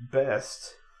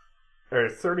best, or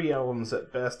 30 albums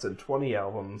at best and 20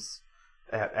 albums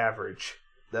at average.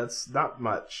 That's not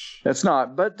much. That's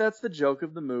not, but that's the joke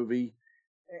of the movie.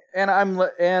 And I don't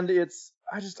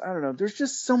know, there's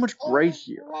just so much great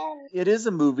here. It is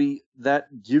a movie that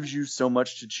gives you so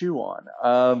much to chew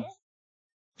on.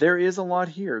 There is a lot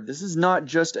here. This is not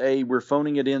just a we're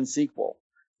phoning it in sequel.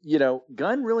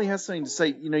 Gunn really has something to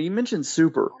say. You mentioned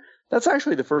Super. That's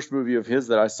actually the first movie of his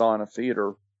that I saw in a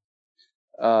theater.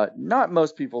 Not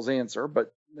most people's answer,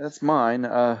 but that's mine.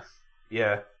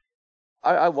 Yeah.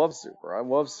 I love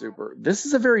Super. This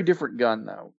is a very different Gunn,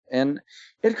 though. And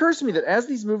it occurs to me that as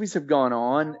these movies have gone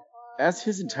on, as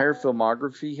his entire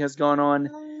filmography has gone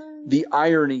on, the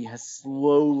irony has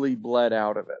slowly bled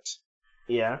out of it.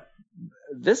 Yeah.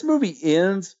 This movie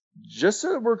ends, just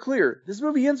so that we're clear, this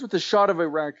movie ends with a shot of a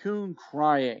raccoon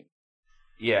crying.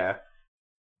 Yeah.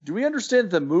 Do we understand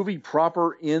the movie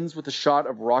proper ends with a shot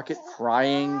of Rocket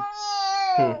crying?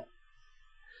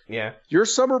 Yeah. Your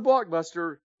summer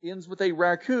blockbuster ends with a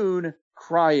raccoon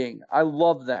crying. I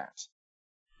love that.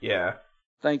 Yeah.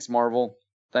 Thanks, Marvel.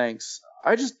 Thanks.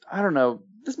 I don't know.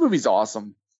 This movie's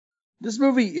awesome. This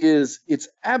movie it's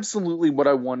absolutely what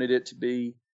I wanted it to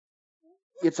be.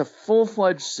 It's a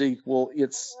full-fledged sequel.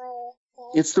 It's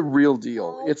the real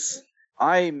deal.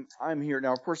 I'm here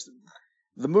now. Of course,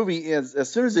 the movie ends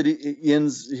as soon as it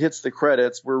hits the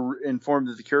credits. We're informed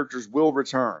that the characters will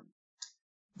return.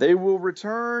 They will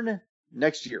return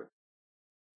next year.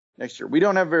 We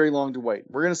don't have very long to wait.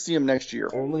 We're going to see them next year.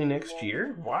 Only next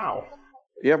year? Wow.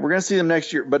 Yeah, we're going to see them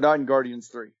next year, but not in Guardians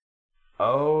 3.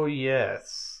 Oh,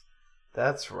 yes.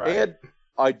 That's right. And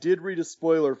I did read a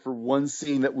spoiler for one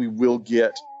scene that we will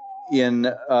get in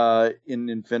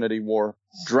Infinity War.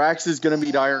 Drax is going to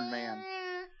meet Iron Man.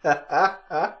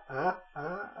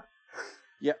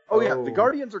 Yeah. Oh, yeah. The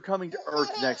Guardians are coming to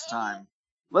Earth next time.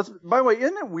 By the way,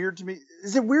 isn't it weird to me?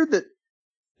 Is it weird that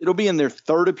it'll be in their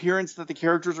third appearance that the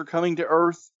characters are coming to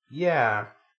Earth? Yeah.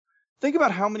 Think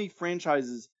about how many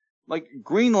franchises, like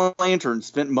Green Lantern,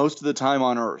 spent most of the time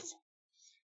on Earth.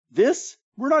 This,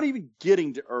 we're not even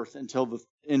getting to Earth until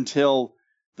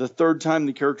the third time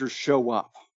the characters show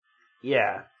up.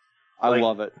 Yeah. I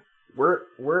love it.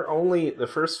 We're only, the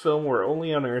first film, we're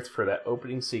only on Earth for that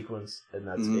opening sequence, and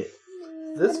that's it.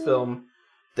 This film,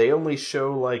 they only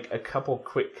show like a couple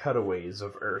quick cutaways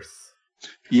of Earth.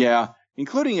 Yeah.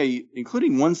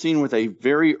 Including one scene with a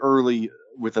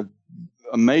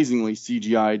amazingly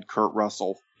CGI'd Kurt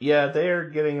Russell. Yeah, they are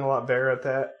getting a lot better at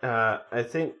that. I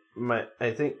think my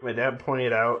dad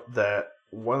pointed out that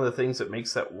one of the things that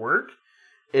makes that work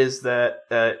is that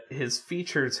his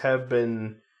features have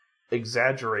been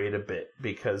exaggerated a bit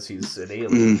because he's an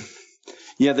alien.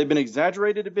 Yeah, they've been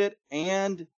exaggerated a bit,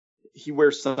 and he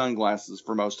wears sunglasses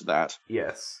for most of that.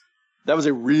 Yes. That was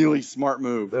a really smart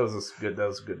move. That was a good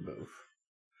move.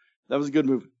 That was a good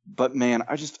move. But man,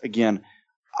 this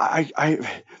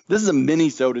is a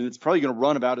mini-sode, and it's probably going to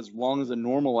run about as long as a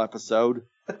normal episode.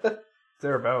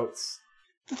 Thereabouts.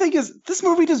 The thing is, this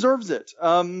movie deserves it.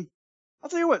 I'll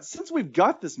tell you what, since we've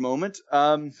got this moment,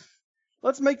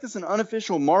 let's make this an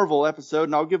unofficial Marvel episode,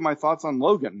 and I'll give my thoughts on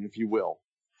Logan, if you will.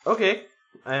 Okay.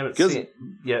 I haven't seen it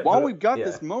yet. While we've got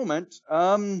this moment,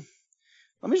 let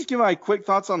me just give my quick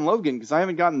thoughts on Logan, because I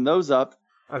haven't gotten those up.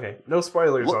 Okay, no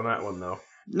spoilers on that one, though.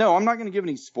 No, I'm not going to give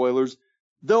any spoilers,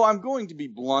 though I'm going to be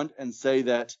blunt and say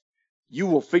that you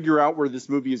will figure out where this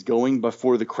movie is going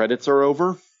before the credits are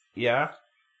over. Yeah?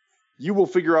 You will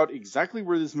figure out exactly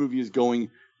where this movie is going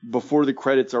before the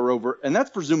credits are over, and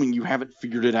that's presuming you haven't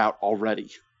figured it out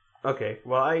already. Okay,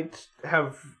 well, I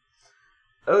have...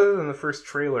 Other than the first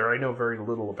trailer, I know very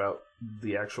little about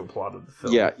the actual plot of the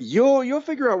film. Yeah, you'll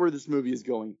figure out where this movie is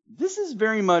going. This is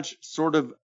very much sort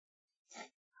of...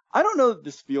 I don't know that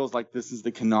this feels like this is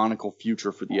the canonical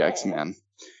future for the X-Men.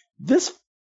 This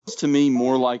feels to me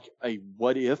more like a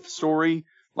what-if story,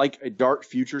 like a dark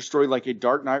future story, like a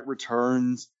Dark Knight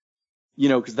Returns,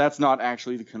 because that's not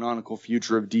actually the canonical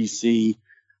future of DC,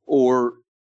 or,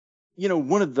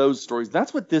 one of those stories.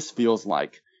 That's what this feels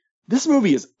like. This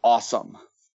movie is awesome.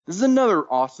 This is another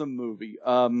awesome movie.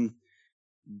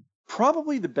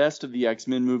 Probably the best of the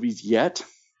X-Men movies yet.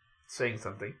 Saying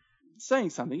something.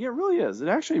 It really is. It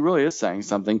actually really is saying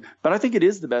something. But I think it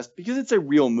is the best because it's a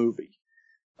real movie.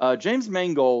 James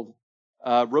Mangold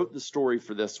wrote the story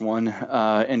for this one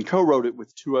and co-wrote it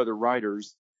with two other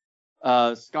writers.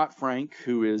 Scott Frank,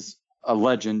 who is a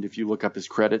legend if you look up his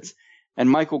credits, and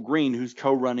Michael Green, who's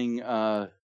co-running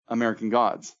American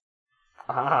Gods.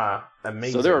 Ah,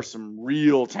 amazing. So there are some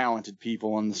real talented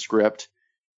people on the script.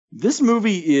 This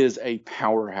movie is a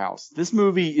powerhouse. This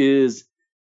movie is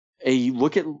a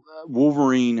look at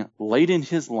Wolverine late in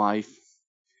his life.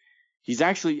 He's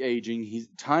actually aging.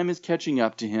 Time is catching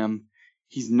up to him.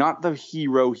 He's not the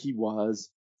hero he was.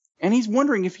 And he's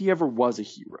wondering if he ever was a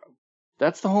hero.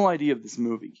 That's the whole idea of this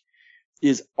movie.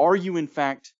 Are you in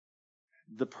fact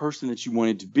the person that you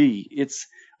wanted to be?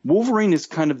 Wolverine is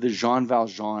kind of the Jean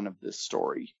Valjean of this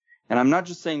story. And I'm not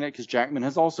just saying that because Jackman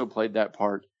has also played that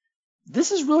part.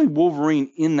 This is really Wolverine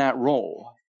in that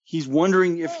role. He's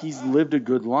wondering if he's lived a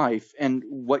good life and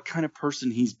what kind of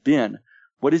person he's been.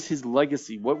 What is his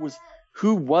legacy?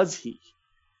 Who was he?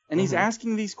 And he's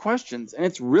asking these questions, and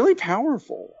it's really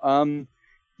powerful.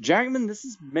 Jackman, this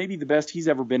is maybe the best he's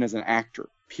ever been as an actor,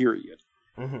 period.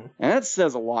 And that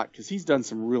says a lot because he's done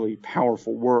some really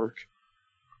powerful work.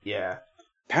 Yeah.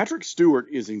 Patrick Stewart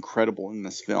is incredible in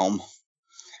this film.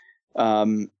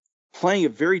 Playing a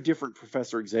very different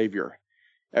Professor Xavier.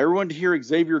 Everyone to hear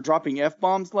Xavier dropping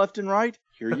F-bombs left and right?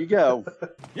 Here you go.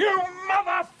 You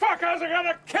motherfuckers are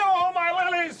gonna kill all my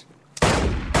lilies!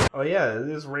 Oh yeah, it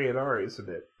is rated R, isn't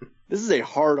it? This is a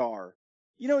hard R.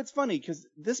 It's funny because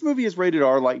this movie is rated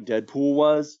R like Deadpool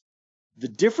was. The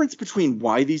difference between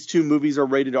why these two movies are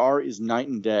rated R is night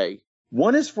and day.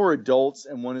 One is for adults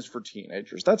and one is for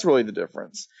teenagers. That's really the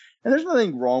difference. And there's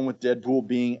nothing wrong with Deadpool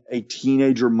being a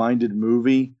teenager-minded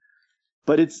movie,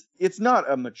 but it's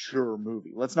not a mature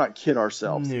movie. Let's not kid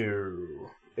ourselves. No.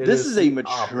 This is a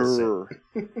mature.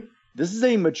 This is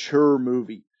a mature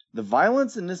movie. The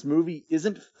violence in this movie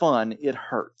isn't fun, it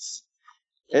hurts.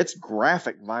 It's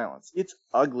graphic violence. It's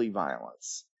ugly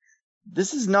violence.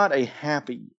 This is not a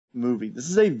happy movie. This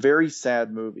is a very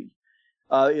sad movie.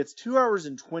 It's 2 hours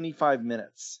and 25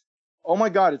 minutes. Oh my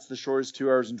god, it's the shortest 2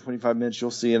 hours and 25 minutes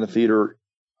you'll see in the theater.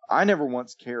 I never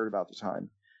once cared about the time.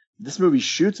 This movie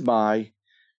shoots by.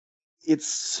 It's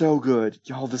so good.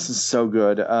 Y'all, this is so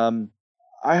good.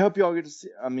 I hope y'all get to see.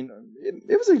 I mean,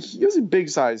 it was a big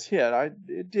size hit.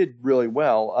 It did really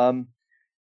well.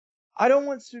 I don't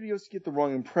want studios to get the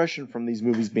wrong impression from these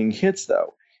movies being hits,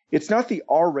 though. It's not the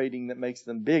R rating that makes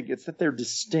them big. It's that they're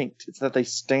distinct. It's that they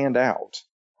stand out.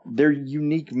 They're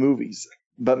unique movies.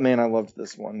 But man, I loved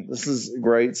this one. This is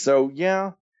great. So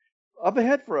yeah, up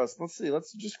ahead for us. Let's see.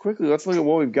 Let's look at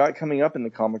what we've got coming up in the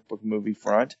comic book movie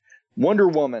front. Wonder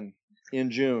Woman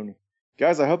in June.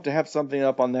 Guys, I hope to have something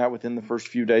up on that within the first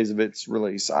few days of its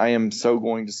release. I am so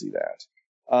going to see that.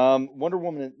 Wonder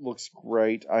Woman looks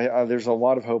great. There's a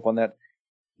lot of hope on that.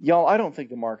 Y'all, I don't think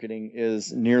the marketing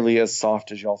is nearly as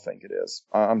soft as y'all think it is.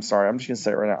 I'm sorry. I'm just going to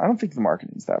say it right now. I don't think the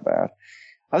marketing's that bad.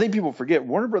 I think people forget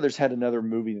Warner Brothers had another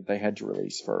movie that they had to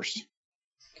release first.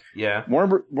 Yeah.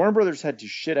 Warner Brothers had to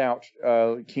shit out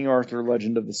King Arthur: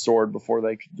 Legend of the Sword before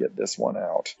they could get this one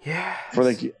out. Yeah.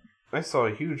 I saw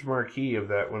a huge marquee of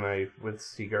that when I went to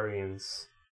see Guardians.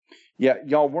 Yeah,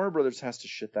 y'all, Warner Brothers has to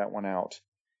shit that one out.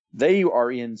 They are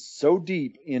in so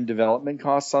deep in development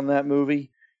costs on that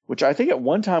movie, which I think at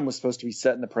one time was supposed to be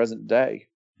set in the present day.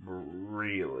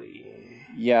 Really?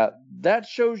 Yeah, that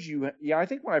shows you. Yeah, I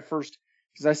think when I first,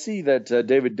 because I see that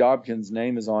David Dobkin's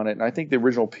name is on it, and I think the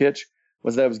original pitch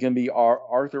was that it was going to be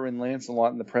Arthur and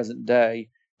Lancelot in the present day.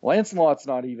 Lancelot's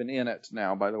not even in it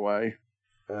now, by the way.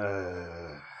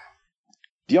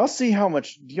 Do y'all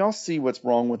see what's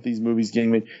wrong with these movies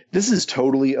getting made? This is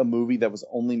totally a movie that was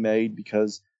only made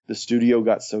because the studio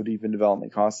got so deep in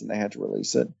development costs and they had to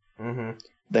release it. Mm-hmm.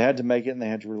 They had to make it and they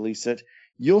had to release it.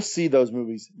 You'll see those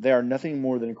movies. They are nothing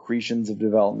more than accretions of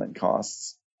development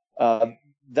costs.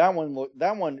 That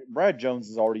one, Brad Jones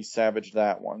has already savaged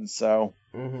that one, so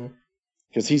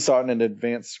because he saw it in an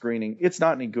advanced screening. It's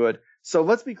not any good. So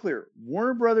let's be clear.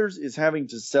 Warner Brothers is having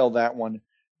to sell that one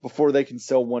before they can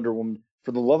sell Wonder Woman.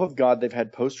 For the love of God, they've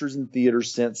had posters in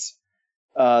theaters since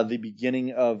the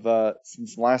beginning of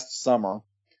since last summer.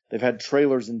 They've had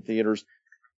trailers in theaters.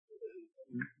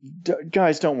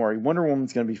 Guys, don't worry. Wonder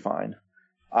Woman's going to be fine.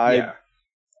 That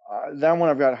one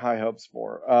I've got high hopes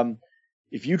for.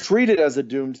 If you treat it as a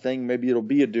doomed thing, maybe it'll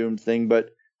be a doomed thing,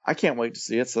 but I can't wait to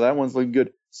see it. So that one's looking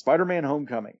good. Spider-Man: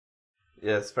 Homecoming.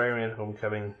 Yeah, Spider-Man: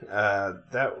 Homecoming.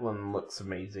 That one looks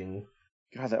amazing.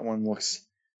 God, that one looks.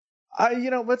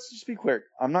 Let's just be clear.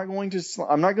 I'm not going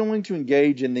to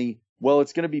engage in the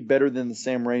it's going to be better than the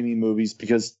Sam Raimi movies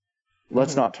because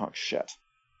let's not talk shit.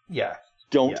 Yeah.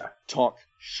 Don't talk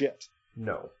shit.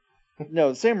 No.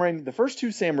 No, the first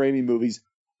two Sam Raimi movies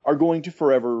are going to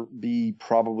forever be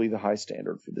probably the high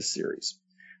standard for this series.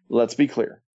 Let's be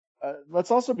clear.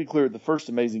 Let's also be clear the first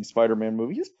Amazing Spider-Man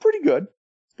movie is pretty good.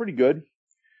 It's pretty good.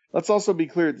 Let's also be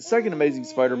clear the second Amazing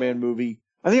Spider-Man movie.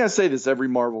 I think I say this every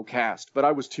Marvel cast, but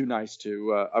I was too nice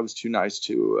to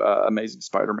Amazing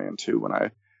Spider-Man 2 when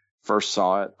I first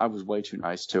saw it. I was way too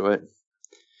nice to it.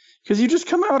 Because you just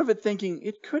come out of it thinking,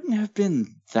 it couldn't have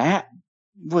been that.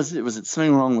 Was it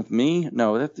something wrong with me?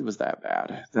 No, it was that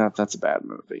bad. That's a bad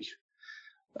movie.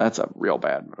 That's a real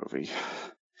bad movie.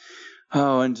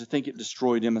 Oh, and to think it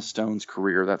destroyed Emma Stone's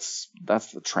career. That's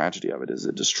the tragedy of it, is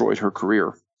it destroyed her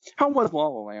career. How was La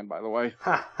La Land, by the way?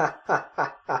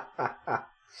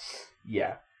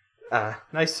 Yeah.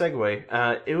 Nice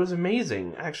segue. It was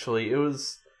amazing, actually.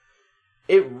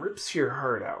 It rips your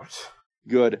heart out.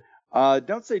 Good.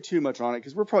 Don't say too much on it,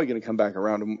 because we're probably going to come back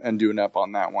around and do an ep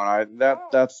on that one.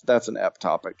 That's an ep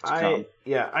topic to come.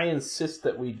 Yeah, I insist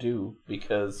that we do,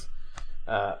 because,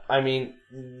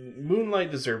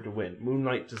 Moonlight deserved to win.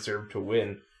 Moonlight deserved to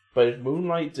win. But if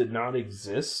Moonlight did not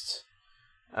exist,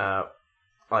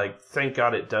 thank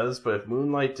God it does, but if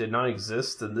Moonlight did not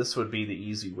exist, then this would be the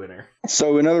easy winner.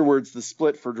 So, in other words, the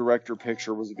split for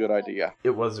director-picture was a good idea.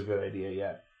 It was a good idea,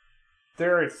 yeah.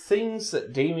 There are things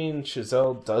that Damien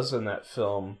Chazelle does in that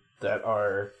film that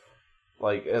are,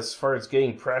 as far as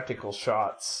getting practical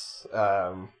shots,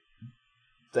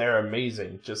 they're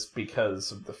amazing just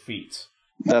because of the feat.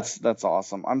 That's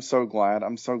awesome. I'm so glad.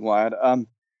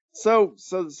 So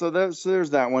there's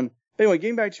that one. Anyway,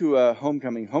 getting back to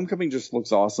Homecoming. Homecoming just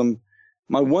looks awesome.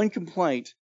 My one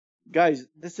complaint, guys,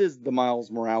 this is the Miles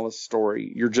Morales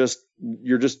story. You're just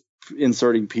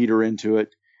inserting Peter into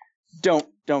it. Don't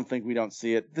think we don't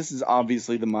see it. This is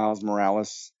obviously the Miles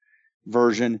Morales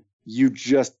version. You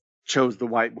just chose the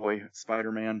white boy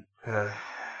Spider-Man.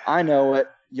 I know it.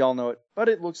 Y'all know it. But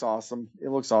it looks awesome.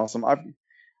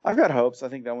 I've got hopes. I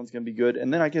think that one's going to be good.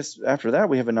 And then I guess after that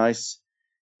we have a nice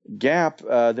gap.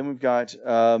 Then we've got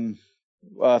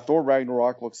Thor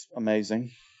Ragnarok looks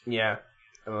amazing. Yeah,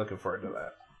 I'm looking forward to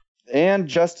that. And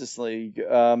Justice League.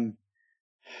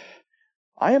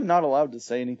 I am not allowed to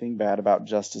say anything bad about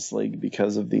Justice League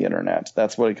because of the internet.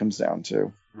 That's what it comes down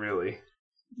to. Really?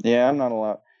 Yeah, I'm not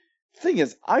allowed. The thing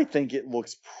is, I think it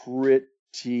looks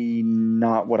pretty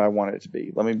not what I want it to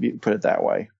be. Let me put it that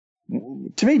way.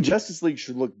 To me, Justice League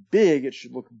should look big. It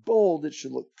should look bold. It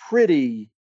should look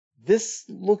pretty. This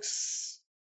looks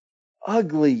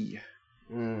ugly.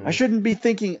 I shouldn't be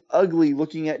thinking ugly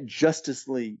looking at Justice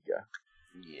League. Yeah.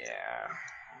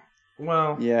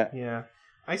 Well, yeah.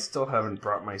 I still haven't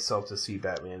brought myself to see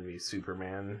Batman v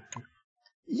Superman.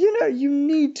 You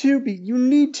need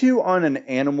to on an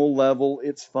animal level.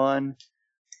 It's fun.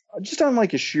 just on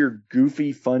like a sheer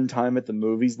goofy fun time at the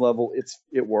movies level,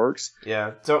 it works.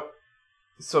 Yeah.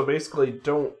 So basically,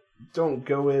 don't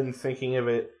go in thinking of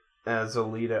it as a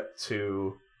lead up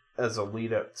to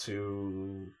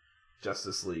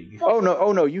Justice League. Oh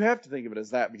no, you have to think of it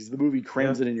as that because the movie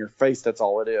crams it in your face. That's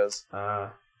all it is.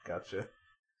 Gotcha.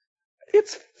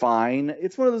 It's fine.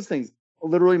 It's one of those things.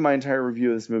 Literally, my entire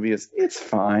review of this movie is it's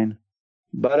fine.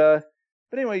 But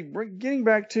anyway, getting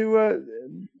back to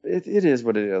it is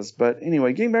what it is. But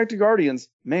anyway, getting back to Guardians,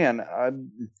 man,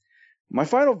 my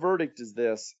final verdict is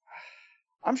this.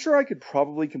 I'm sure I could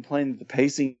probably complain that the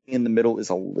pacing in the middle is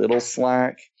a little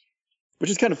slack, which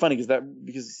is kind of funny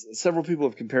because several people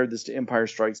have compared this to Empire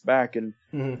Strikes Back, and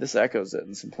this echoes it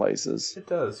in some places. It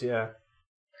does, yeah.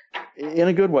 In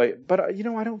a good way. But, I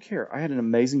don't care. I had an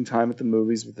amazing time at the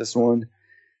movies with this one.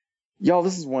 Y'all,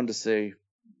 this is one to see.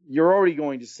 You're already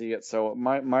going to see it, so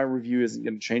my review isn't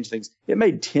going to change things. It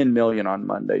made $10 million on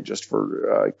Monday just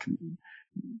for...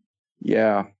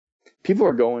 yeah. People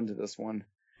are going to this one.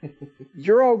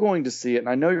 You're all going to see it, and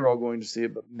I know you're all going to see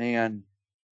it, but man,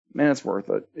 it's worth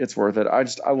it. It's worth it.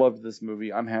 I loved this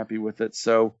movie. I'm happy with it.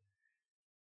 So,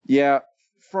 yeah,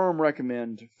 firm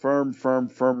recommend. Firm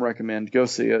recommend. Go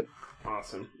see it.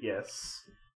 Awesome. Yes.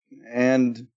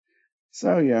 And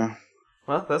so, yeah.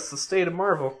 Well, that's the state of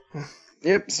Marvel.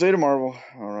 Yep, state of Marvel.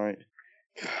 All right.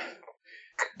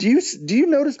 Do you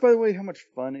notice, by the way, how much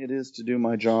fun it is to do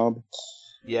my job?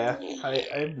 Yeah,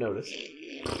 I've noticed.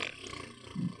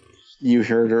 You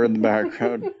heard her in the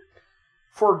background.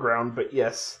 Foreground, but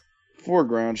yes.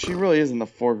 Foreground. She really is in the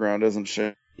foreground, isn't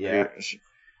she? Yeah.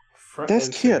 That's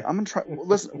Kit. I'm gonna try.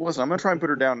 Listen. I'm gonna try and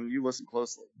put her down, and you listen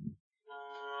closely.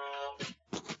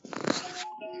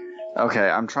 Okay,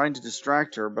 I'm trying to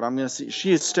distract her, but I'm gonna see.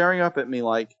 She is staring up at me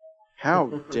like, "How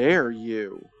dare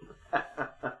you?"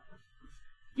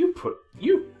 You put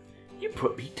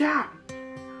me down.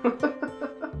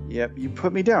 Yep, you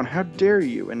put me down. How dare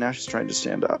you? And now she's trying to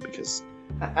stand up because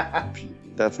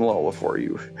that's Lola for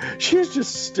you. She's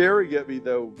just staring at me,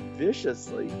 though,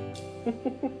 viciously.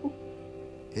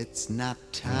 It's not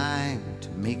time to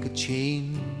make a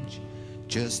change.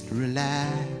 Just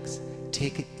relax,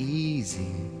 take it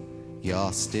easy.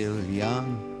 You're still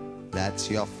young, that's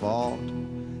your fault.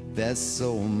 There's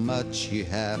so much you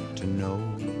have to know.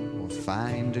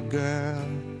 Find a girl,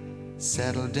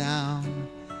 settle down.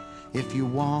 If you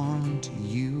want,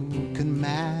 you can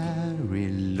marry.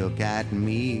 Look at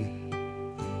me.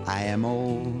 I am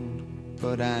old,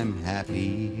 but I'm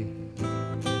happy.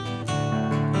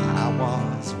 I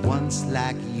was once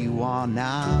like you are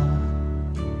now,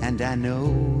 and I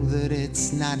know that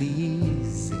it's not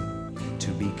easy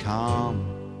to be calm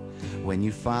when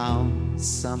you found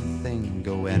something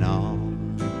going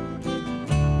on.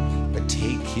 But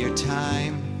take your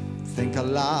time, think a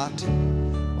lot.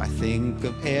 Why think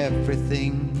of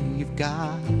everything you've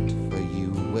got, for you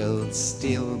will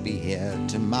still be here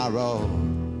tomorrow,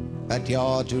 but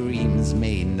your dreams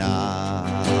may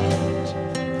not.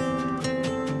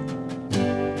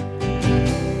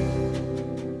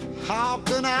 How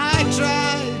can I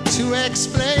try to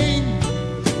explain?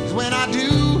 'Cause when I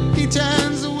do, he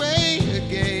turns away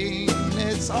again.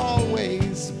 It's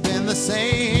always been the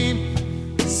same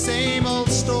old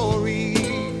story.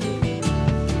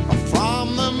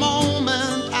 From the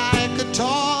moment I could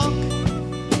talk,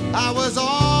 I was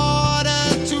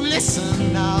ordered to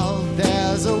listen. Now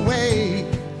there's a way,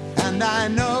 and I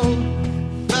know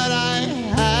that I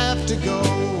have to go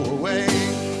away.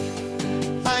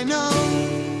 I know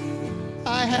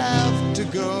I have to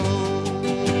go.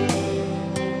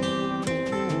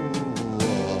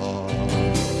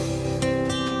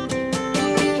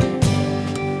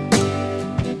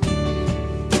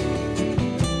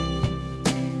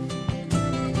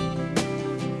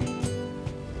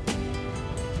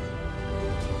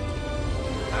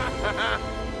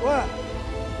 What?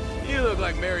 You look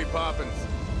like Mary Poppins.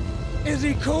 Is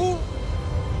he cool?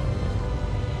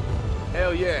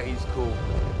 Hell yeah, he's cool.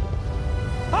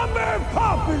 I'm Mary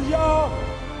Poppins, y'all!